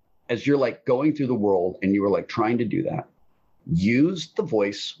 As you're like going through the world and you are like trying to do that, use the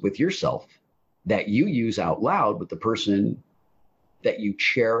voice with yourself that you use out loud with the person that you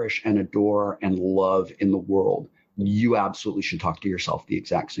cherish and adore and love in the world. You absolutely should talk to yourself the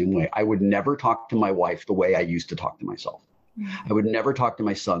exact same way. I would never talk to my wife the way I used to talk to myself. I would never talk to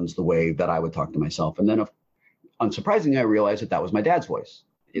my sons the way that I would talk to myself. And then, unsurprisingly, I realized that that was my dad's voice.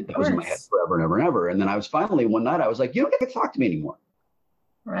 That was in my head forever and ever and ever. And then I was finally, one night, I was like, you don't get to talk to me anymore.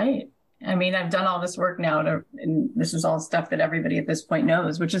 Right. I mean, I've done all this work now, and this is all stuff that everybody at this point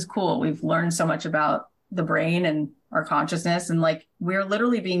knows, which is cool. We've learned so much about the brain and our consciousness, and like, we're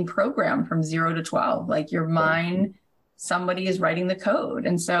literally being programmed from 0 to 12. Like, your mind, somebody is writing the code.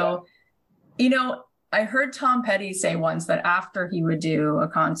 And so, you know, I heard Tom Petty say once that after he would do a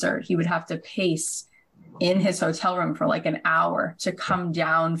concert, he would have to pace in his hotel room for like an hour to come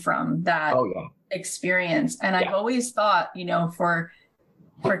down from that experience. And I've always thought, you know, for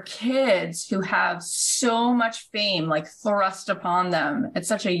kids who have so much fame like thrust upon them at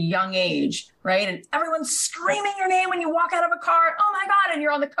such a young age, right? And everyone's screaming your name when you walk out of a car. Oh my God. And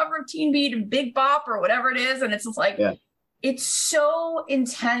you're on the cover of Teen Beat and Big Bop or whatever it is. And it's just like, it's so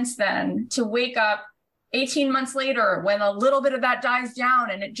intense then to wake up 18 months later when a little bit of that dies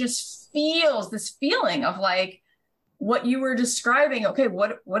down, and it just feels this feeling of like what you were describing. Okay,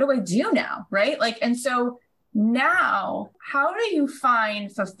 what do I do now? Right? Like, and so now, how do you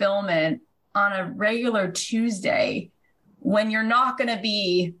find fulfillment on a regular Tuesday when you're not going to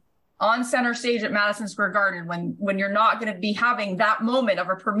be on center stage at Madison Square Garden, when you're not going to be having that moment of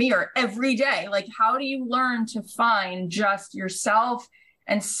a premiere every day? Like, how do you learn to find just yourself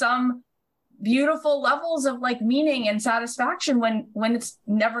and some beautiful levels of like meaning and satisfaction when it's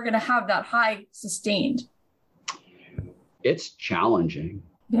never going to have that high sustained? It's challenging.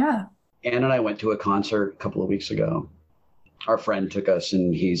 Yeah. Ann and I went to a concert a couple of weeks ago. Our friend took us,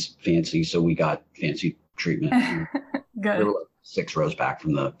 and he's fancy, so we got fancy treatment. Good. We were like 6 rows back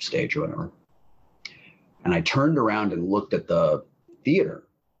from the stage or whatever. And I turned around and looked at the theater.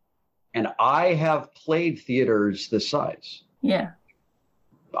 And I have played theaters this size. Yeah.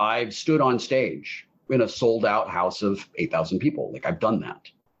 I've stood on stage in a sold out house of 8,000 people. Like, I've done that.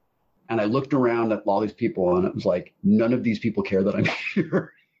 And I looked around at all these people and it was like, none of these people care that I'm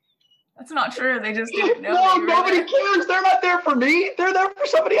here. That's not true. They just didn't know. No, nobody cares. They're not there for me. They're there for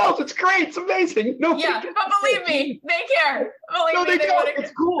somebody else. It's great. It's amazing. Yeah, but believe me, they care. Believe me, they don't.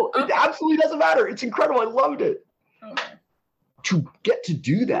 It's cool. Okay. It absolutely doesn't matter. It's incredible. I loved it. Okay. To get to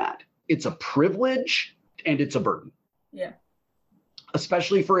do that, it's a privilege and it's a burden. Yeah.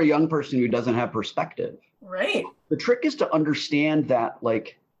 Especially for a young person who doesn't have perspective. Right. The trick is to understand that,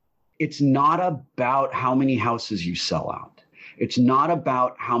 like, it's not about how many houses you sell out. It's not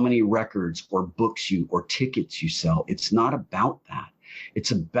about how many records or books or tickets you sell. It's not about that.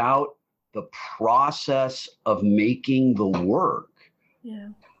 It's about the process of making the work. Yeah.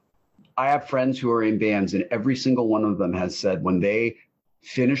 I have friends who are in bands, and every single one of them has said when they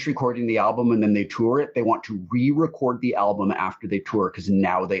finish recording the album and then they tour it, they want to re-record the album after they tour because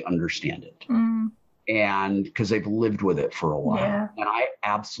now they understand it. Mm. And because they've lived with it for a while. Yeah. And I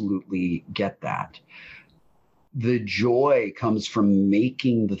absolutely get that. The joy comes from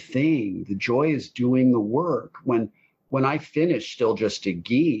making the thing. The joy is doing the work. When I finished Still Just a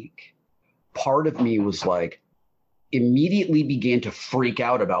Geek, part of me was like, immediately began to freak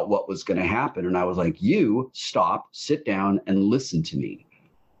out about what was going to happen. And I was like, you stop, sit down, and listen to me.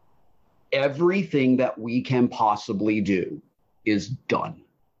 Everything that we can possibly do is done.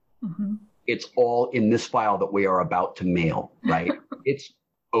 Mm-hmm. It's all in this file that we are about to mail, right? It's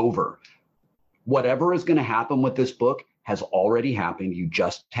over. Whatever is going to happen with this book has already happened. You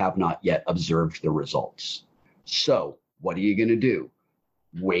just have not yet observed the results. So what are you going to do?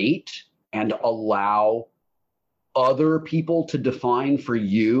 Wait and allow other people to define for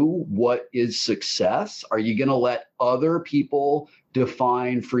you what is success? Are you going to let other people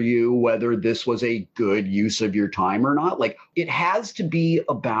define for you whether this was a good use of your time or not? Like, it has to be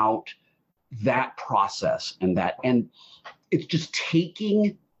about that process and it's just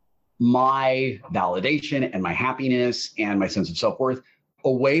taking my validation and my happiness and my sense of self-worth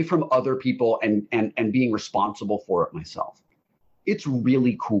away from other people and being responsible for it myself. It's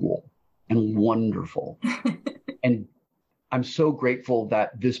really cool and wonderful. And I'm so grateful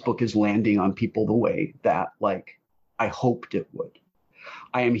that this book is landing on people the way that, like, I hoped it would.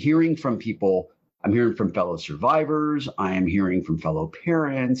 I am hearing from people. I'm hearing from fellow survivors. I am hearing from fellow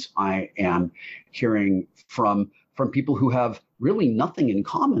parents. I am hearing from people who have really nothing in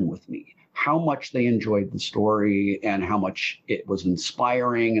common with me, how much they enjoyed the story and how much it was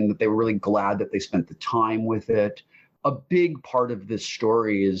inspiring and that they were really glad that they spent the time with it. A big part of this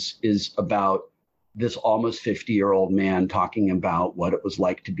story is about this almost 50-year-old man talking about what it was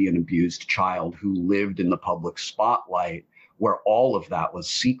like to be an abused child who lived in the public spotlight where all of that was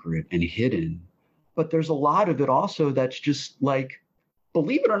secret and hidden. But there's a lot of it also that's just like,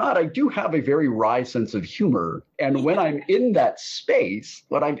 believe it or not, I do have a very wry sense of humor. And when I'm in that space,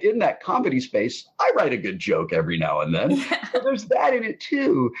 when I'm in that comedy space, I write a good joke every now and then. Yeah. So there's that in it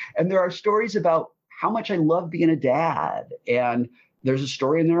too. And there are stories about how much I love being a dad. And there's a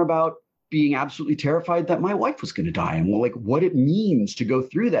story in there about being absolutely terrified that my wife was going to die and like what it means to go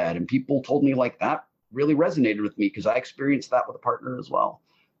through that. And people told me like that really resonated with me because I experienced that with a partner as well.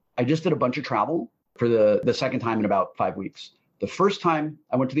 I just did a bunch of travel for the second time in about 5 weeks. The first time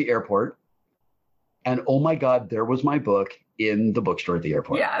I went to the airport and oh my God, there was my book in the bookstore at the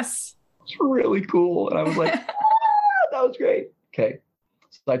airport. Yes. It's really cool. And I was like, that was great. Okay.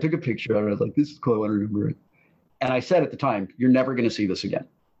 So I took a picture of it. I was like, this is cool. I want to remember it. And I said at the time, you're never going to see this again.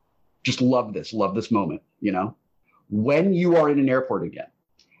 Just love this moment, you know? When you are in an airport again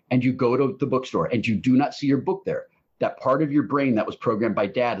and you go to the bookstore and you do not see your book there, that part of your brain that was programmed by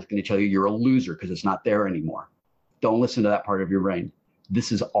dad is going to tell you you're a loser because it's not there anymore. Don't listen to that part of your brain.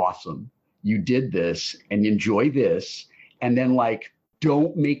 This is awesome. You did this and enjoy this. And then like,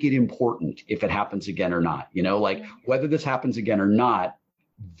 don't make it important if it happens again or not. You know, like whether this happens again or not,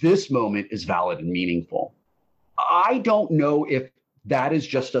 this moment is valid and meaningful. I don't know if that is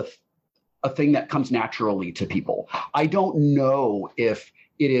just a thing that comes naturally to people. I don't know if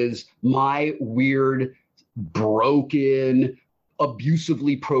it is my weird, broken,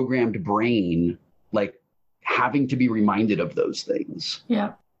 abusively programmed brain, like having to be reminded of those things.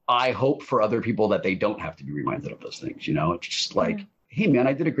 Yeah. I hope for other people that they don't have to be reminded of those things. You know, it's just like, hey man,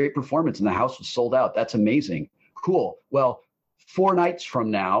 I did a great performance and the house was sold out. That's amazing. Cool. Well, 4 nights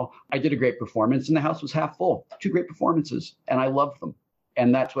from now, I did a great performance and the house was half full. 2 great performances and I loved them.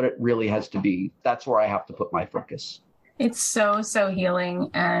 And that's what it really has to be. That's where I have to put my focus. It's so, so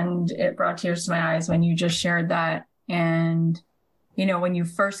healing. And it brought tears to my eyes when you just shared that. And, you know, when you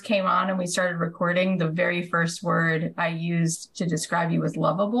first came on and we started recording, the very first word I used to describe you was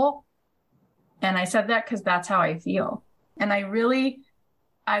lovable. And I said that because that's how I feel. And I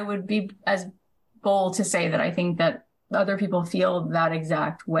would be as bold to say that I think that other people feel that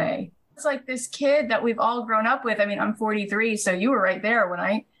exact way. It's like this kid that we've all grown up with. I mean, I'm 43, so you were right there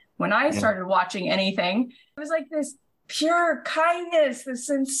when I started watching anything. It was like this pure kindness, this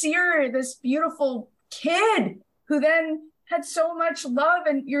sincere, this beautiful kid who then had so much love.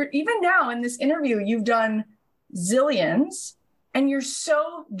 And you're even now in this interview, you've done zillions and you're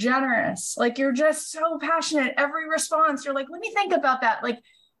so generous. Like you're just so passionate. Every response, you're like, let me think about that. Like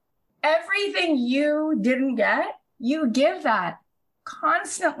everything you didn't get, you give that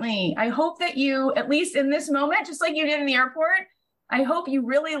constantly. I hope that you, at least in this moment, just like you did in the airport, I hope you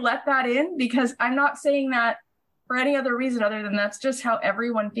really let that in, because I'm not saying that for any other reason other than that's just how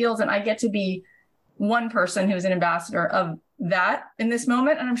everyone feels. And I get to be one person who's an ambassador of that in this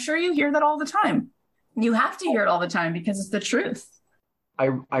moment. And I'm sure you hear that all the time. You have to hear it all the time because it's the truth.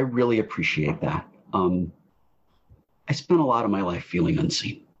 I really appreciate that. I spent a lot of my life feeling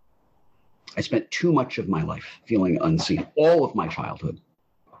unseen. I spent too much of my life feeling unseen. All of my childhood,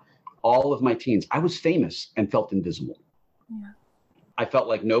 all of my teens, I was famous and felt invisible. Yeah. I felt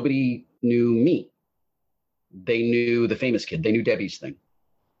like nobody knew me. They knew the famous kid. They knew Debbie's thing.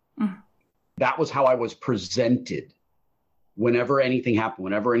 Mm. That was how I was presented whenever anything happened,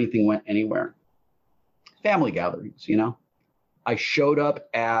 whenever anything went anywhere. Family gatherings, you know. I showed up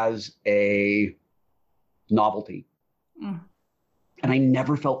as a novelty. Mm. And I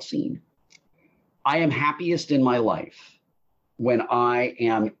never felt seen. I am happiest in my life when I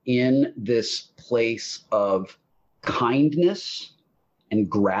am in this place of kindness and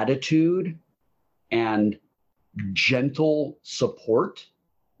gratitude and gentle support,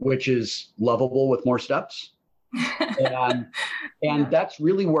 which is lovable with more steps. And that's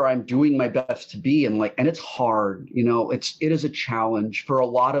really where I'm doing my best to be. And it's hard, you know, it is a challenge for a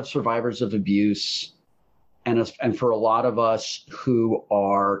lot of survivors of abuse. And for a lot of us who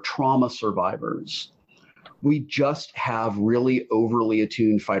are trauma survivors, we just have really overly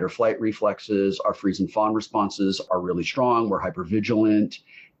attuned fight or flight reflexes. Our freeze and fawn responses are really strong. We're hypervigilant.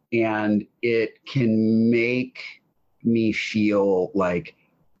 And it can make me feel like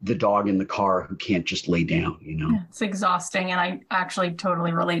the dog in the car who can't just lay down, you know? It's exhausting. And I actually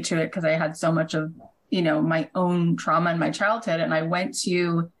totally relate to it because I had so much of, you know, my own trauma in my childhood. And I went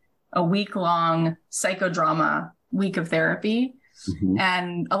to a week-long psychodrama week of therapy. Mm-hmm.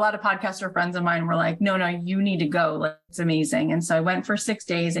 And a lot of podcaster friends of mine were like, no, you need to go. Like, it's amazing. And so I went for 6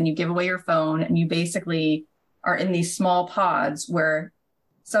 days and you give away your phone and you basically are in these small pods where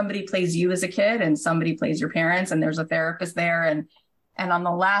somebody plays you as a kid and somebody plays your parents and there's a therapist there. And on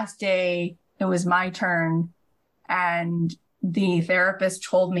the last day, it was my turn. And the therapist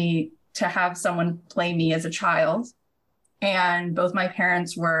told me to have someone play me as a child. And both my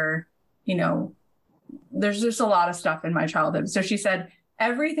parents were, you know, there's just a lot of stuff in my childhood. So she said,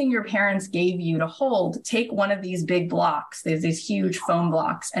 everything your parents gave you to hold, take one of these big blocks, there's these huge foam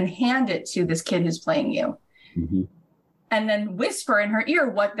blocks, and hand it to this kid who's playing you. Mm-hmm. And then whisper in her ear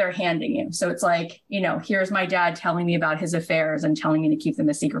what they're handing you. So it's like, you know, here's my dad telling me about his affairs and telling me to keep them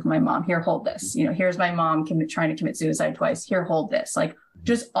a secret from my mom. Here, hold this. You know, here's my mom trying to commit suicide twice. Here, hold this. Like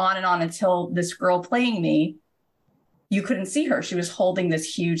just on and on until this girl playing me, you couldn't see her. She was holding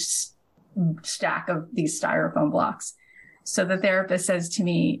this huge stack of these styrofoam blocks. So the therapist says to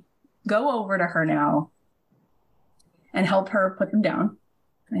me, go over to her now and help her put them down.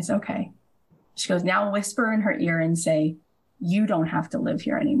 And I said, okay. She goes, now whisper in her ear and say, you don't have to live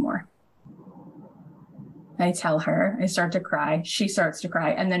here anymore. I tell her, I start to cry. She starts to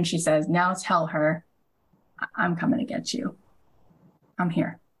cry. And then she says, now tell her, I'm coming to get you. I'm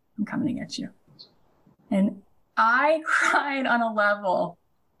here. I'm coming to get you. And I cried on a level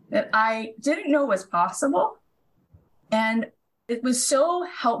that I didn't know was possible. And it was so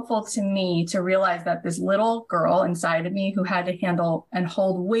helpful to me to realize that this little girl inside of me who had to handle and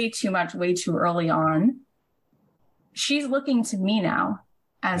hold way too much, way too early on, she's looking to me now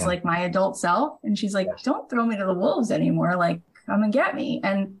as like my adult self. And she's like, don't throw me to the wolves anymore. Like, come and get me.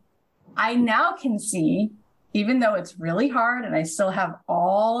 And I now can see, even though it's really hard and I still have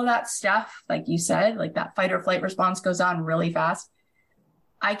all of that stuff, like you said, like that fight or flight response goes on really fast.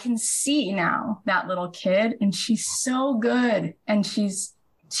 I can see now that little kid and she's so good and she's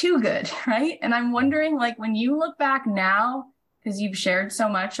too good, right? And I'm wondering, like, when you look back now, because you've shared so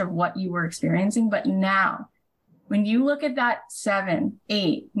much of what you were experiencing, but now when you look at that 7,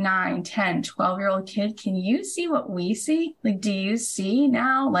 8, 9, 10, 12-year-old kid, can you see what we see? Like, do you see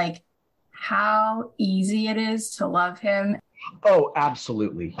now, like, how easy it is to love him? Oh,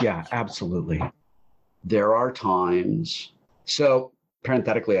 absolutely. Yeah, absolutely. There are times. So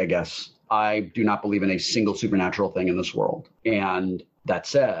parenthetically, I guess, I do not believe in a single supernatural thing in this world. And that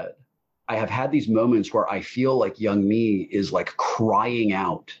said, I have had these moments where I feel like young me is like crying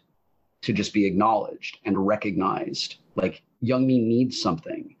out to just be acknowledged and recognized. Like young me needs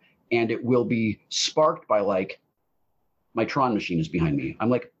something, and it will be sparked by like, my Tron machine is behind me.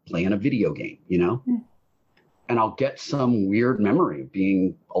 I'm like playing a video game, you know? And I'll get some weird memory of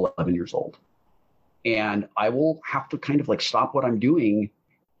being 11 years old. And I will have to kind of like stop what I'm doing.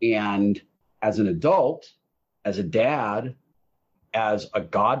 And as an adult, as a dad, as a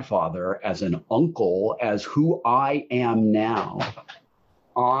godfather, as an uncle, as who I am now,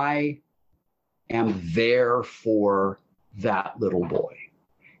 I am there for that little boy.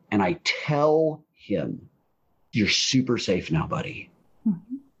 And I tell him, you're super safe now, buddy.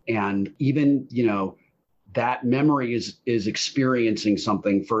 Mm-hmm. And even, you know, that memory is experiencing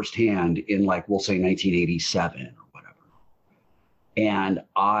something firsthand in like, we'll say 1987 or whatever. And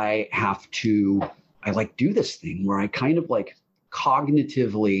I like do this thing where I kind of like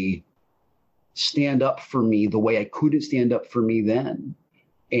cognitively stand up for me the way I couldn't stand up for me then.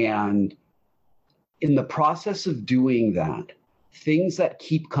 And in the process of doing that, things that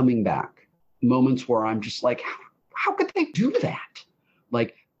keep coming back, moments where I'm just like, how could they do that?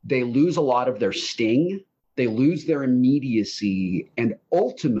 Like they lose a lot of their sting, they lose their immediacy, and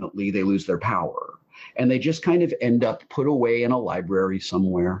ultimately they lose their power. And they just kind of end up put away in a library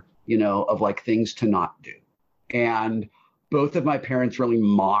somewhere, you know, of like things to not do. And both of my parents really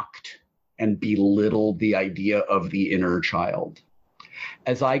mocked and belittled the idea of the inner child.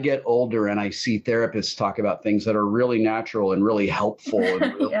 As I get older and I see therapists talk about things that are really natural and really helpful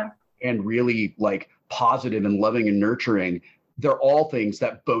and really, and really like positive and loving and nurturing, they're all things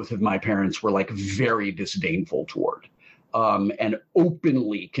that both of my parents were like very disdainful toward and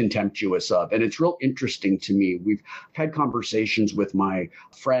openly contemptuous of. And it's real interesting to me. We've had conversations with my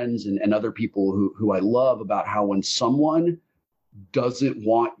friends and other people who I love about how when someone doesn't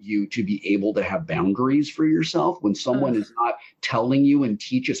want you to be able to have boundaries for yourself, when someone is not telling you and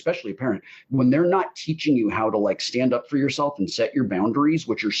teach, especially a parent, when they're not teaching you how to like stand up for yourself and set your boundaries,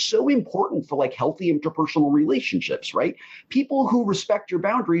 which are so important for like healthy interpersonal relationships, right? People who respect your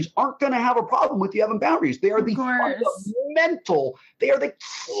boundaries aren't going to have a problem with you having boundaries. They are the fundamental, they are the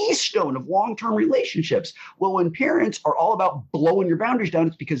keystone of long-term relationships. Well, when parents are all about blowing your boundaries down,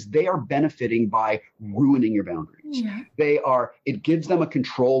 it's because they are benefiting by ruining your boundaries. Yeah. It gives them a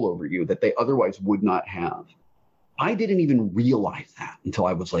control over you that they otherwise would not have. I didn't even realize that until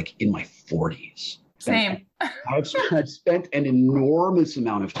I was like in my 40s. Same. I've spent an enormous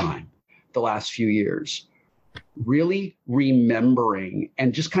amount of time the last few years really remembering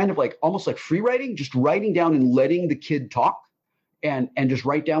and just kind of like almost like free writing, just writing down and letting the kid talk and just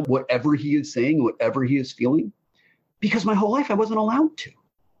write down whatever he is saying, whatever he is feeling. Because my whole life I wasn't allowed to.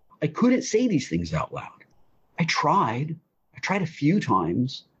 I couldn't say these things out loud. I tried a few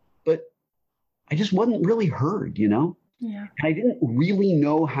times, but I just wasn't really heard, you know? Yeah. And I didn't really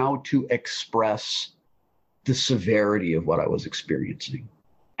know how to express the severity of what I was experiencing.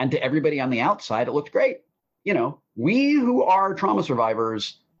 And to everybody on the outside, it looked great. You know, we who are trauma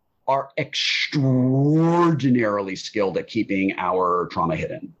survivors are extraordinarily skilled at keeping our trauma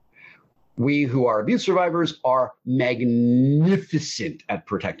hidden. We who are abuse survivors are magnificent at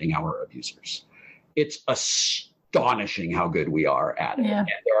protecting our abusers. It's astonishing how good we are at it. Yeah. And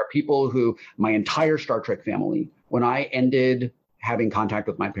there are people who, my entire Star Trek family, when I ended having contact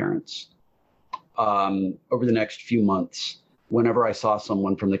with my parents, over the next few months, whenever I saw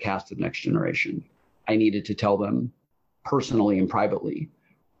someone from the cast of Next Generation, I needed to tell them personally and privately,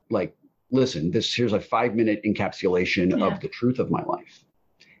 like, listen, here's a 5-minute encapsulation of the truth of my life.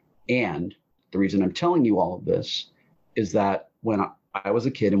 And the reason I'm telling you all of this is that when I was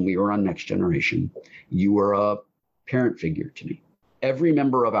a kid and we were on Next Generation, you were a parent figure to me. Every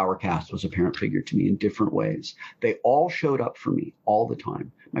member of our cast was a parent figure to me in different ways. They all showed up for me all the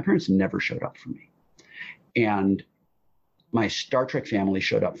time. My parents never showed up for me. And my Star Trek family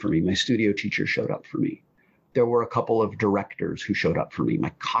showed up for me. My studio teacher showed up for me. There were a couple of directors who showed up for me.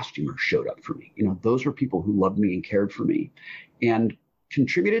 My costumers showed up for me. You know, those were people who loved me and cared for me and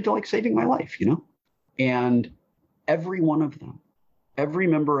contributed to like saving my life, you know? And every one of them, every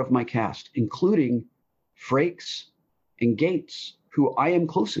member of my cast, including Frakes and Gates, who I am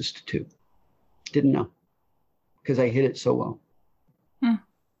closest to, didn't know because I hid it so well.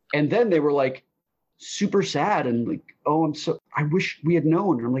 And then they were like super sad and like, oh, I wish we had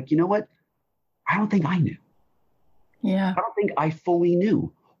known. And I'm like, you know what? I don't think I knew. Yeah. I don't think I fully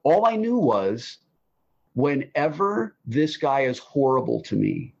knew. All I knew was whenever this guy is horrible to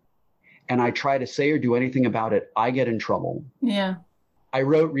me and I try to say or do anything about it, I get in trouble. Yeah. I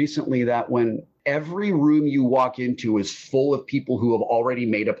wrote recently that when every room you walk into is full of people who have already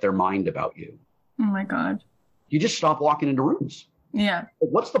made up their mind about you, oh my God, you just stop walking into rooms. Yeah. But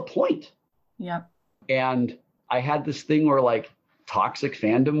what's the point? Yeah. And I had this thing where like toxic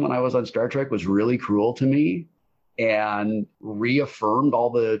fandom when I was on Star Trek was really cruel to me and reaffirmed all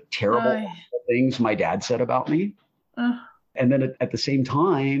the terrible things my dad said about me. And then at the same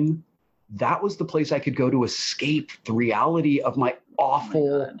time, that was the place I could go to escape the reality of my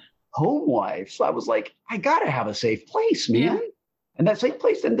awful home life. So I was like, I got to have a safe place, man. Yeah. And that safe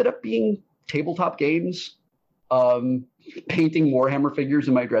place ended up being tabletop games, painting Warhammer figures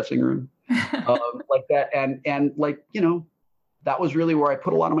in my dressing room, like that. And like, you know, that was really where I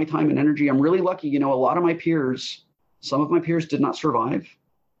put a lot of my time and energy. I'm really lucky, you know, a lot of my peers, some of my peers did not survive.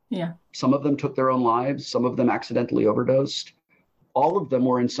 Yeah. Some of them took their own lives. Some of them accidentally overdosed. All of them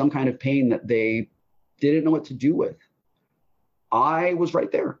were in some kind of pain that they didn't know what to do with. I was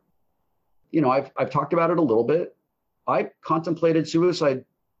right there. You know, I've talked about it a little bit. I contemplated suicide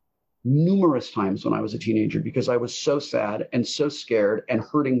numerous times when I was a teenager because I was so sad and so scared and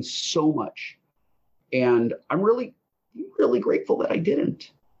hurting so much. And I'm really, really grateful that I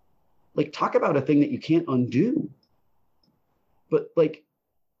didn't. Like, talk about a thing that you can't undo. But like,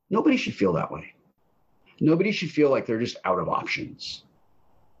 nobody should feel that way. Nobody should feel like they're just out of options.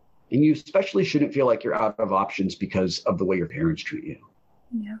 And you especially shouldn't feel like you're out of options because of the way your parents treat you.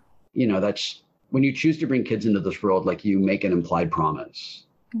 Yeah. You know, that's when you choose to bring kids into this world, like you make an implied promise.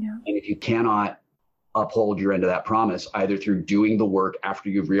 Yeah. And if you cannot uphold your end of that promise, either through doing the work after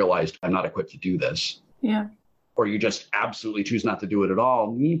you've realized I'm not equipped to do this. Yeah. Or you just absolutely choose not to do it at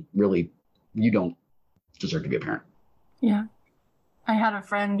all, you don't deserve to be a parent. Yeah. I had a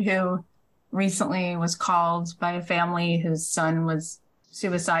friend who recently was called by a family whose son was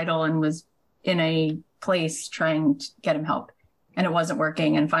suicidal and was in a place trying to get him help. And it wasn't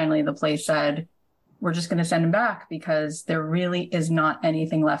working. And finally, the place said, we're just going to send him back because there really is not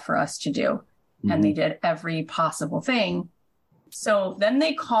anything left for us to do. Mm-hmm. And they did every possible thing. So then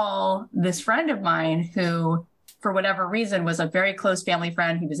they call this friend of mine who, for whatever reason, was a very close family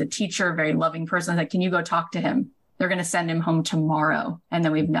friend. He was a teacher, a very loving person. Like, can you go talk to him? They're going to send him home tomorrow. And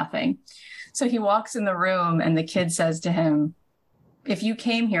then we have nothing. So he walks in the room and the kid says to him, if you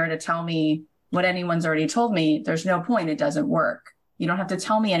came here to tell me what anyone's already told me, there's no point. It doesn't work. You don't have to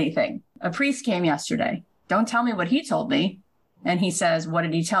tell me anything. A priest came yesterday. Don't tell me what he told me. And he says, what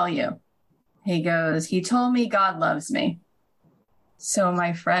did he tell you? He goes, he told me God loves me. So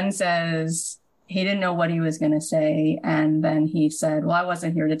my friend says he didn't know what he was going to say. And then he said, well, I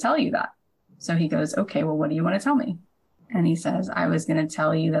wasn't here to tell you that. So he goes, okay, well, what do you want to tell me? And he says, I was going to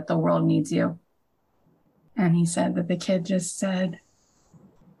tell you that the world needs you. And he said that the kid just said,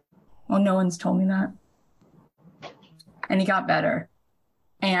 well, no one's told me that. And he got better.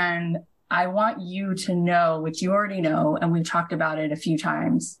 And I want you to know, which you already know, and we've talked about it a few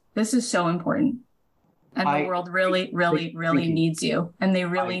times, this is so important. And the world really, really, really needs you. And they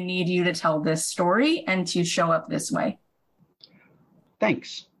really need you to tell this story and to show up this way.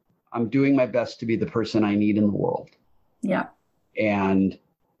 Thanks. I'm doing my best to be the person I need in the world. Yeah. And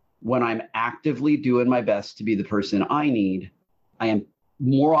when I'm actively doing my best to be the person I need, I am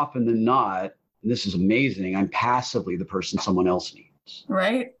more often than not, and this is amazing, I'm passively the person someone else needs.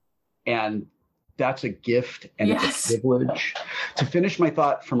 Right. And that's a gift and it's a privilege. To finish my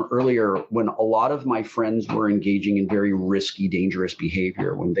thought from earlier, when a lot of my friends were engaging in very risky, dangerous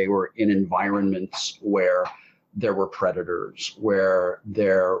behavior, when they were in environments where there were predators, where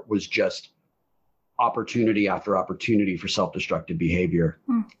there was just opportunity after opportunity for self-destructive behavior,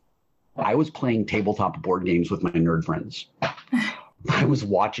 I was playing tabletop board games with my nerd friends. I was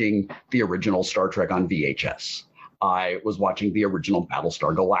watching the original Star Trek on VHS. I was watching the original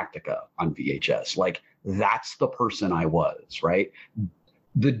Battlestar Galactica on VHS. Like, that's the person I was, right?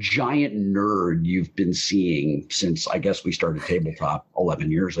 The giant nerd you've been seeing since, I guess, we started tabletop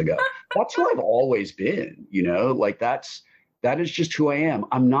 11 years ago. That's who I've always been, you know? Like, that is just who I am.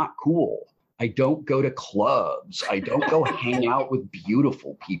 I'm not cool. I don't go to clubs. I don't go hang out with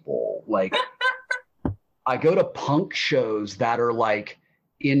beautiful people. Like, I go to punk shows that are like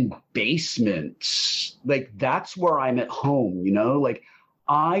in basements. Like, that's where I'm at home, you know? Like,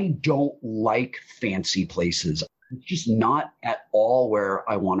 I don't like fancy places. It's just not at all where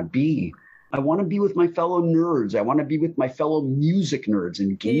I want to be. I want to be with my fellow nerds. I want to be with my fellow music nerds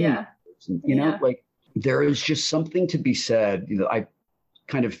and gaming nerds. And, you know, like, there is just something to be said. I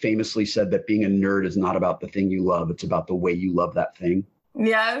kind of famously said that being a nerd is not about the thing you love. It's about the way you love that thing.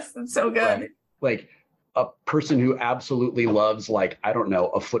 Yes, it's so good. Right? Like a person who absolutely loves, like, I don't know,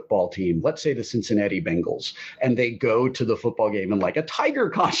 a football team, let's say the Cincinnati Bengals, and they go to the football game in like a tiger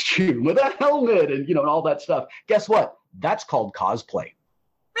costume with a helmet and, and all that stuff. Guess what? That's called cosplay.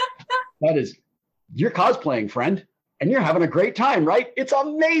 That is, you're cosplaying, friend. And you're having a great time, right? It's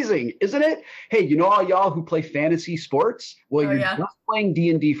amazing, isn't it? Hey, all y'all who play fantasy sports? Well, you're just playing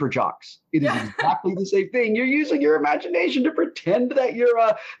D&D for jocks. It is exactly the same thing. You're using your imagination to pretend that you're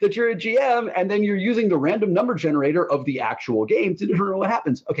a GM, and then you're using the random number generator of the actual game to determine what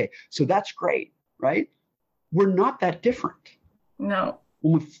happens. Okay, so that's great, right? We're not that different. No.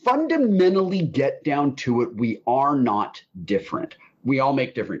 When we fundamentally get down to it, we are not different. We all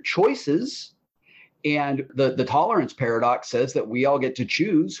make different choices. And the tolerance paradox says that we all get to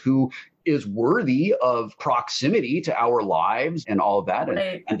choose who is worthy of proximity to our lives and all of that.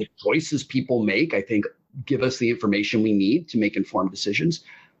 Right. And the choices people make, I think, give us the information we need to make informed decisions.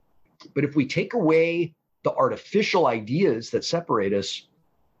 But if we take away the artificial ideas that separate us,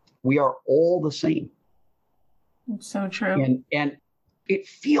 we are all the same. It's so true. And it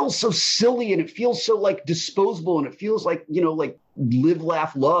feels so silly, and it feels so like disposable, and it feels like, like live,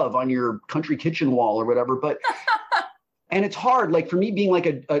 laugh, love on your country kitchen wall or whatever. But, and it's hard, like for me being like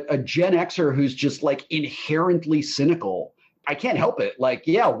a Gen Xer who's just like inherently cynical, I can't help it. Like,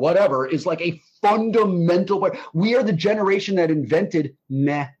 yeah, whatever is like a fundamental part. We are the generation that invented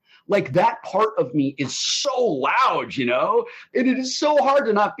meh. Like that part of me is so loud, and it is so hard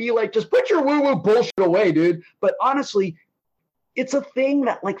to not be like, just put your woo-woo bullshit away, dude. But honestly, it's a thing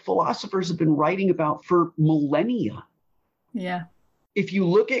that like philosophers have been writing about for millennia. Yeah. If you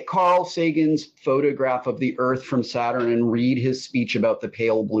look at Carl Sagan's photograph of the Earth from Saturn and read his speech about the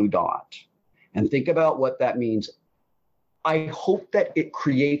pale blue dot and think about what that means, I hope that it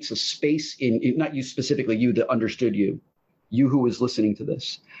creates a space in not you specifically, you that understood you who was listening to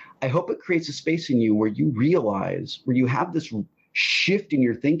this. I hope it creates a space in you where you realize, where you have this shift in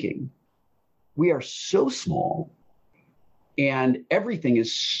your thinking. We are so small. And everything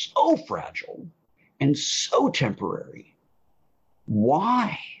is so fragile and so temporary.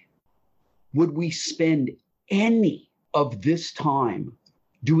 Why would we spend any of this time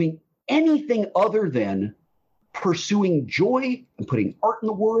doing anything other than pursuing joy and putting art in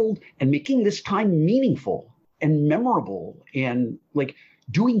the world and making this time meaningful and memorable and like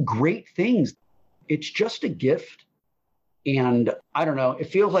doing great things? It's just a gift. And I don't know, it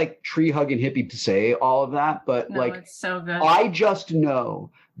feels like tree hugging hippie to say all of that, but it's so good. I just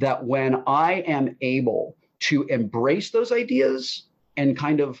know that when I am able to embrace those ideas and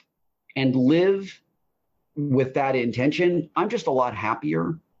and live with that intention, I'm just a lot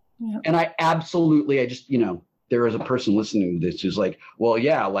happier. Yeah. And I just, there is a person listening to this who's like, well,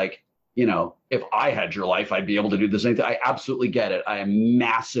 yeah, like, if I had your life, I'd be able to do the same thing. I absolutely get it. I am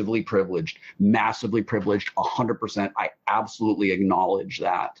massively privileged, 100%. I absolutely acknowledge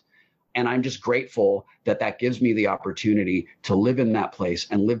that. And I'm just grateful that gives me the opportunity to live in that place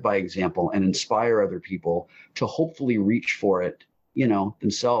and live by example and inspire other people to hopefully reach for it,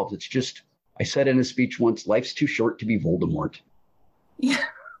 themselves. It's just, I said in a speech once, life's too short to be Voldemort. Yeah,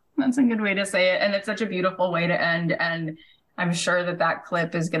 that's a good way to say it. And it's such a beautiful way to end. And I'm sure that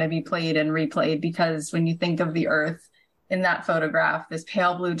clip is going to be played and replayed, because when you think of the Earth in that photograph, this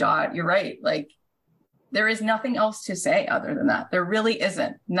pale blue dot, you're right. Like, there is nothing else to say other than that. There really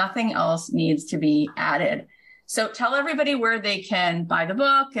isn't. Nothing else needs to be added. So tell everybody where they can buy the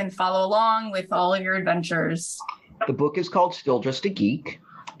book and follow along with all of your adventures. The book is called Still Just a Geek.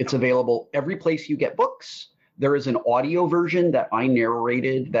 It's available every place you get books. There is an audio version that I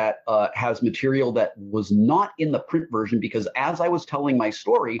narrated that has material that was not in the print version, because as I was telling my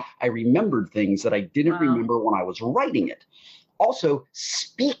story, I remembered things that I didn't remember when I was writing it. Also,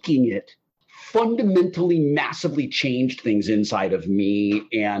 speaking it fundamentally, massively changed things inside of me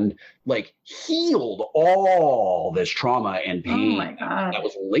and like healed all this trauma and pain that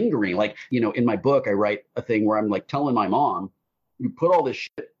was lingering. Like, in my book, I write a thing where I'm like telling my mom, you put all this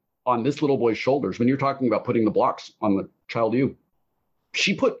shit on this little boy's shoulders. When you're talking about putting the blocks on the child you,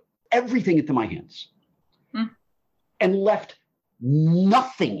 she put everything into my hands and left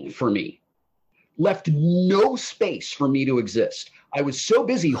nothing for me, left no space for me to exist. I was so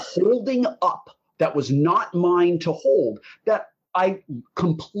busy holding up that was not mine to hold that I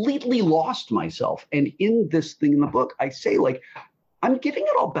completely lost myself. And in this thing in the book, I say, like, I'm giving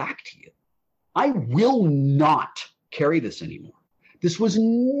it all back to you. I will not carry this anymore. This was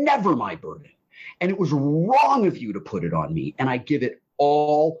never my burden, and it was wrong of you to put it on me, and I give it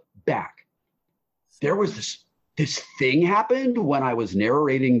all back. there was this thing happened when I was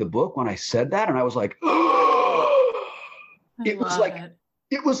narrating the book, when I said that, and I was like, it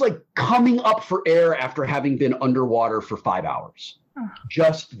was like coming up for air after having been underwater for 5 hours.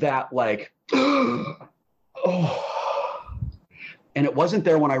 Just that, like, oh. And it wasn't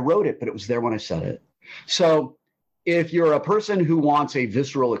there when I wrote it, but it was there when I said it. So if you're a person who wants a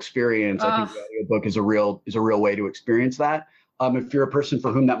visceral experience, I think the audiobook is a real way to experience that. If you're a person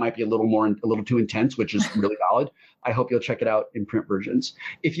for whom that might be a little too intense, which is really valid, I hope you'll check it out in print versions.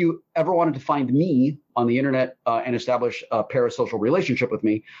 If you ever wanted to find me on the internet and establish a parasocial relationship with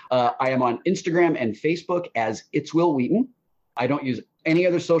me, I am on Instagram and Facebook as It's Will Wheaton. I don't use any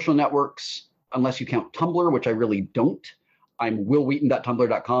other social networks unless you count Tumblr, which I really don't. I'm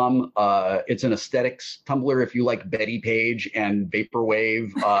willwheaton.tumblr.com. It's an aesthetics Tumblr. If you like Betty Page and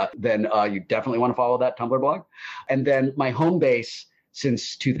Vaporwave, then you definitely want to follow that Tumblr blog. And then my home base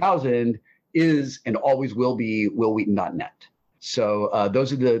since 2000 is and always will be willwheaton.net. So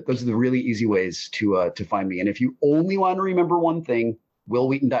those are the really easy ways to find me. And if you only want to remember one thing,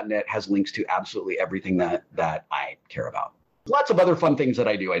 willwheaton.net has links to absolutely everything that I care about. Lots of other fun things that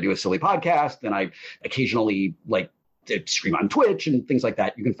I do. I do a silly podcast, and I occasionally stream on Twitch and things like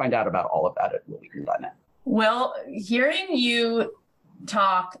that. You can find out about all of that at willwheaton.net. Well, hearing you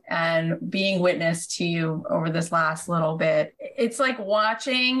talk and being witness to you over this last little bit, it's like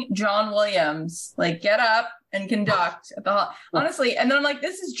watching John Williams get up and conduct at the honestly. And then I'm like,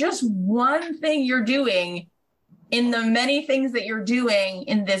 this is just one thing you're doing in the many things that you're doing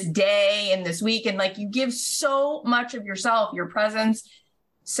in this day and this week. And you give so much of yourself, your presence.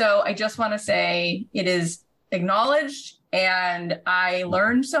 So I just want to say it is acknowledged, and I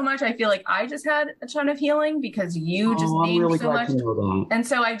learned so much. I feel like I just had a ton of healing because you just named really so much. And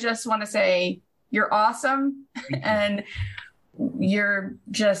so I just want to say you're awesome, and you're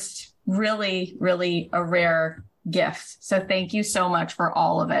just really, really a rare gift. So thank you so much for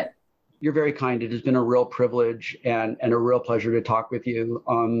all of it. You're very kind. It has been a real privilege and a real pleasure to talk with you.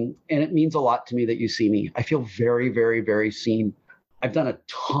 And it means a lot to me that you see me. I feel very, very, very seen. I've done a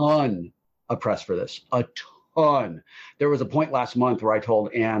ton of press for this, a ton. There was a point last month where I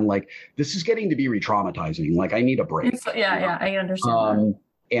told Anne, this is getting to be re-traumatizing. I need a break. Yeah, I understand.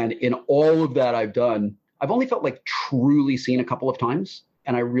 And in all of that I've done, I've only felt truly seen a couple of times,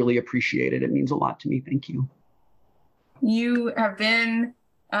 and I really appreciate it. It means a lot to me. Thank you. You have been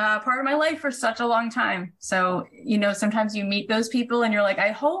part of my life for such a long time. So, sometimes you meet those people and you're like, I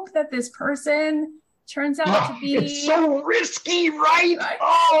hope that this person turns out to be... It's so risky, right?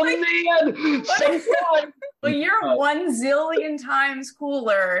 Man. Sometimes. Well, you're 1 zillion times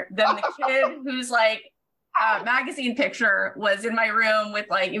cooler than the kid whose magazine picture was in my room with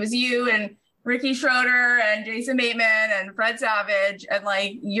it was you and Ricky Schroeder and Jason Bateman and Fred Savage. And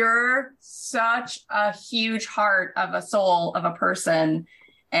you're such a huge heart of a soul of a person.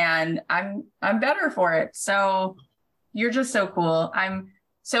 And I'm better for it. So you're just so cool. I'm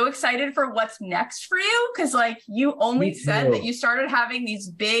so excited for what's next for you, because you only said that you started having these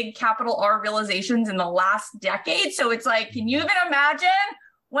big capital R realizations in the last decade. So it's can you even imagine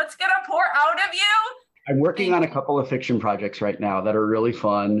what's going to pour out of you? I'm working on a couple of fiction projects right now that are really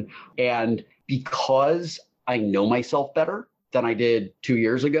fun. And because I know myself better than I did 2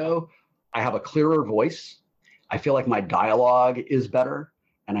 years ago, I have a clearer voice. I feel like my dialogue is better.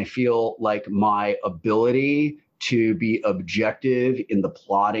 And I feel like my ability to be objective in the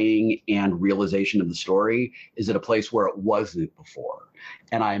plotting and realization of the story is at a place where it wasn't before.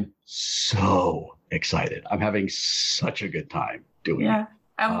 And I'm so excited. I'm having such a good time doing it.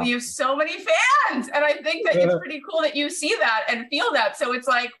 And we have so many fans. And I think that it's pretty cool that you see that and feel that. So it's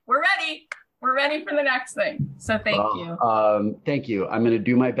we're ready. We're ready for the next thing. So thank you. Thank you. I'm going to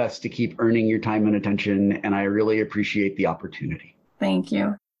do my best to keep earning your time and attention. And I really appreciate the opportunity. Thank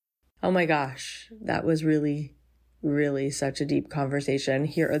you. Oh my gosh. That was really, really such a deep conversation.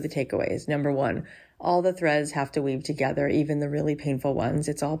 Here are the takeaways. Number 1, all the threads have to weave together, even the really painful ones.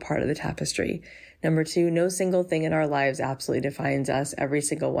 It's all part of the tapestry. Number 2, no single thing in our lives absolutely defines us. Every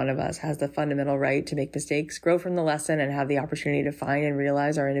single one of us has the fundamental right to make mistakes, grow from the lesson, and have the opportunity to find and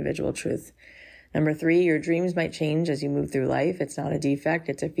realize our individual truth. Number 3, your dreams might change as you move through life. It's not a defect.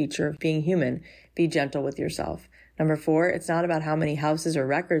 It's a feature of being human. Be gentle with yourself. Number 4, it's not about how many houses or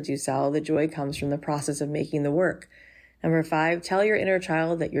records you sell. The joy comes from the process of making the work. Number 5, tell your inner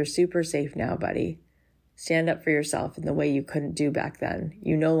child that you're super safe now, buddy. Stand up for yourself in the way you couldn't do back then.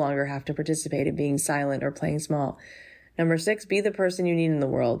 You no longer have to participate in being silent or playing small. Number 6, be the person you need in the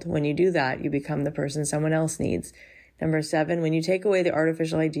world. When you do that, you become the person someone else needs. Number 7, when you take away the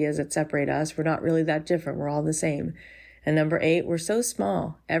artificial ideas that separate us, we're not really that different. We're all the same. And number 8, we're so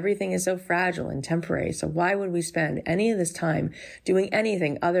small. Everything is so fragile and temporary. So why would we spend any of this time doing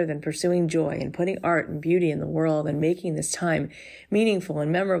anything other than pursuing joy and putting art and beauty in the world and making this time meaningful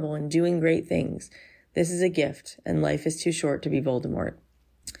and memorable and doing great things? This is a gift, and life is too short to be Voldemort.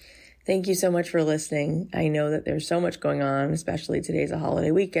 Thank you so much for listening. I know that there's so much going on, especially today's a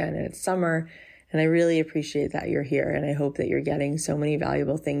holiday weekend and it's summer. And I really appreciate that you're here, and I hope that you're getting so many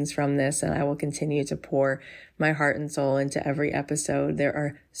valuable things from this, and I will continue to pour my heart and soul into every episode. There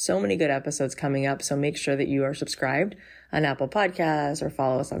are so many good episodes coming up, so make sure that you are subscribed on Apple Podcasts or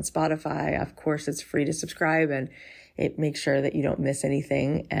follow us on Spotify. Of course, it's free to subscribe, and it makes sure that you don't miss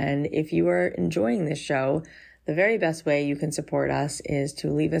anything. And if you are enjoying this show, the very best way you can support us is to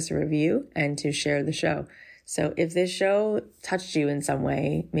leave us a review and to share the show. So if this show touched you in some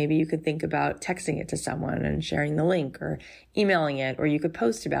way, maybe you could think about texting it to someone and sharing the link or emailing it, or you could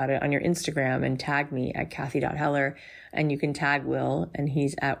post about it on your Instagram and tag me at Kathy.Heller, and you can tag Will, and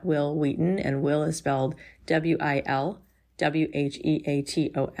he's at Will Wheaton, and Will is spelled WILWHEATON.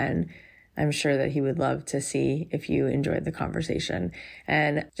 I'm sure that he would love to see if you enjoyed the conversation.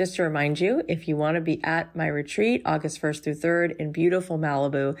 And just to remind you, if you want to be at my retreat, August 1st through 3rd in beautiful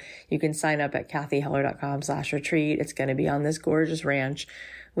Malibu, you can sign up at kathyheller.com/retreat. It's going to be on this gorgeous ranch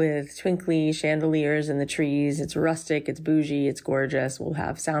with twinkly chandeliers in the trees. It's rustic, it's bougie, it's gorgeous. We'll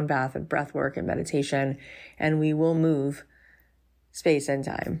have sound bath and breath work and meditation, and we will move space and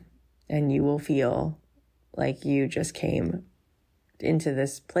time, and you will feel like you just came into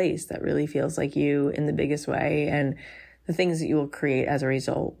this place that really feels like you in the biggest way, and the things that you will create as a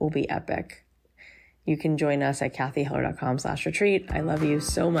result will be epic. You can join us at kathyheller.com/retreat. I love you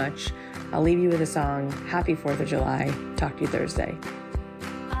so much. I'll leave you with a song. Happy 4th of July. Talk to you Thursday.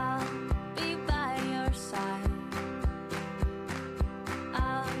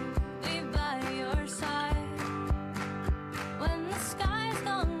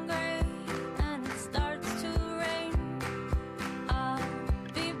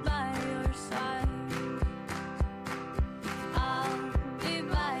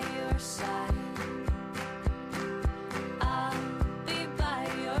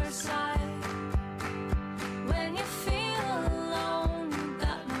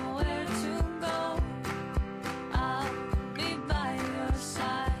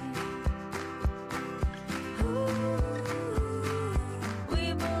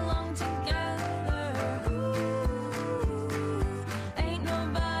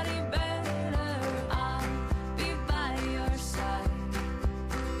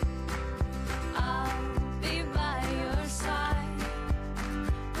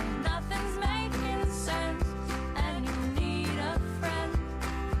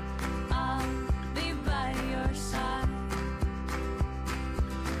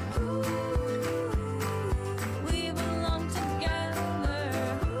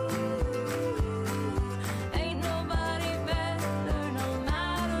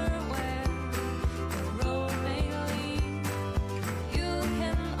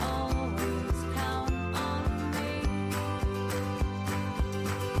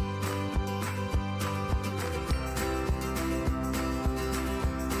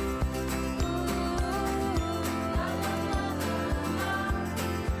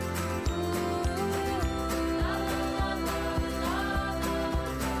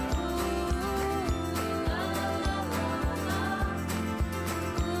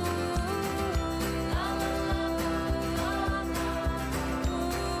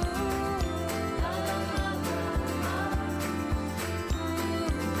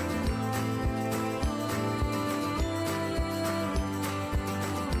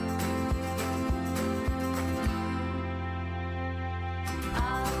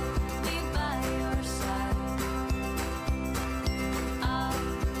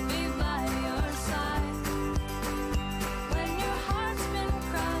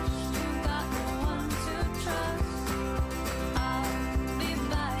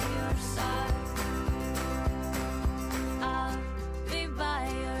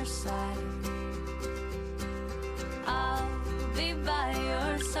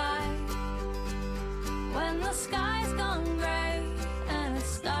 When the sky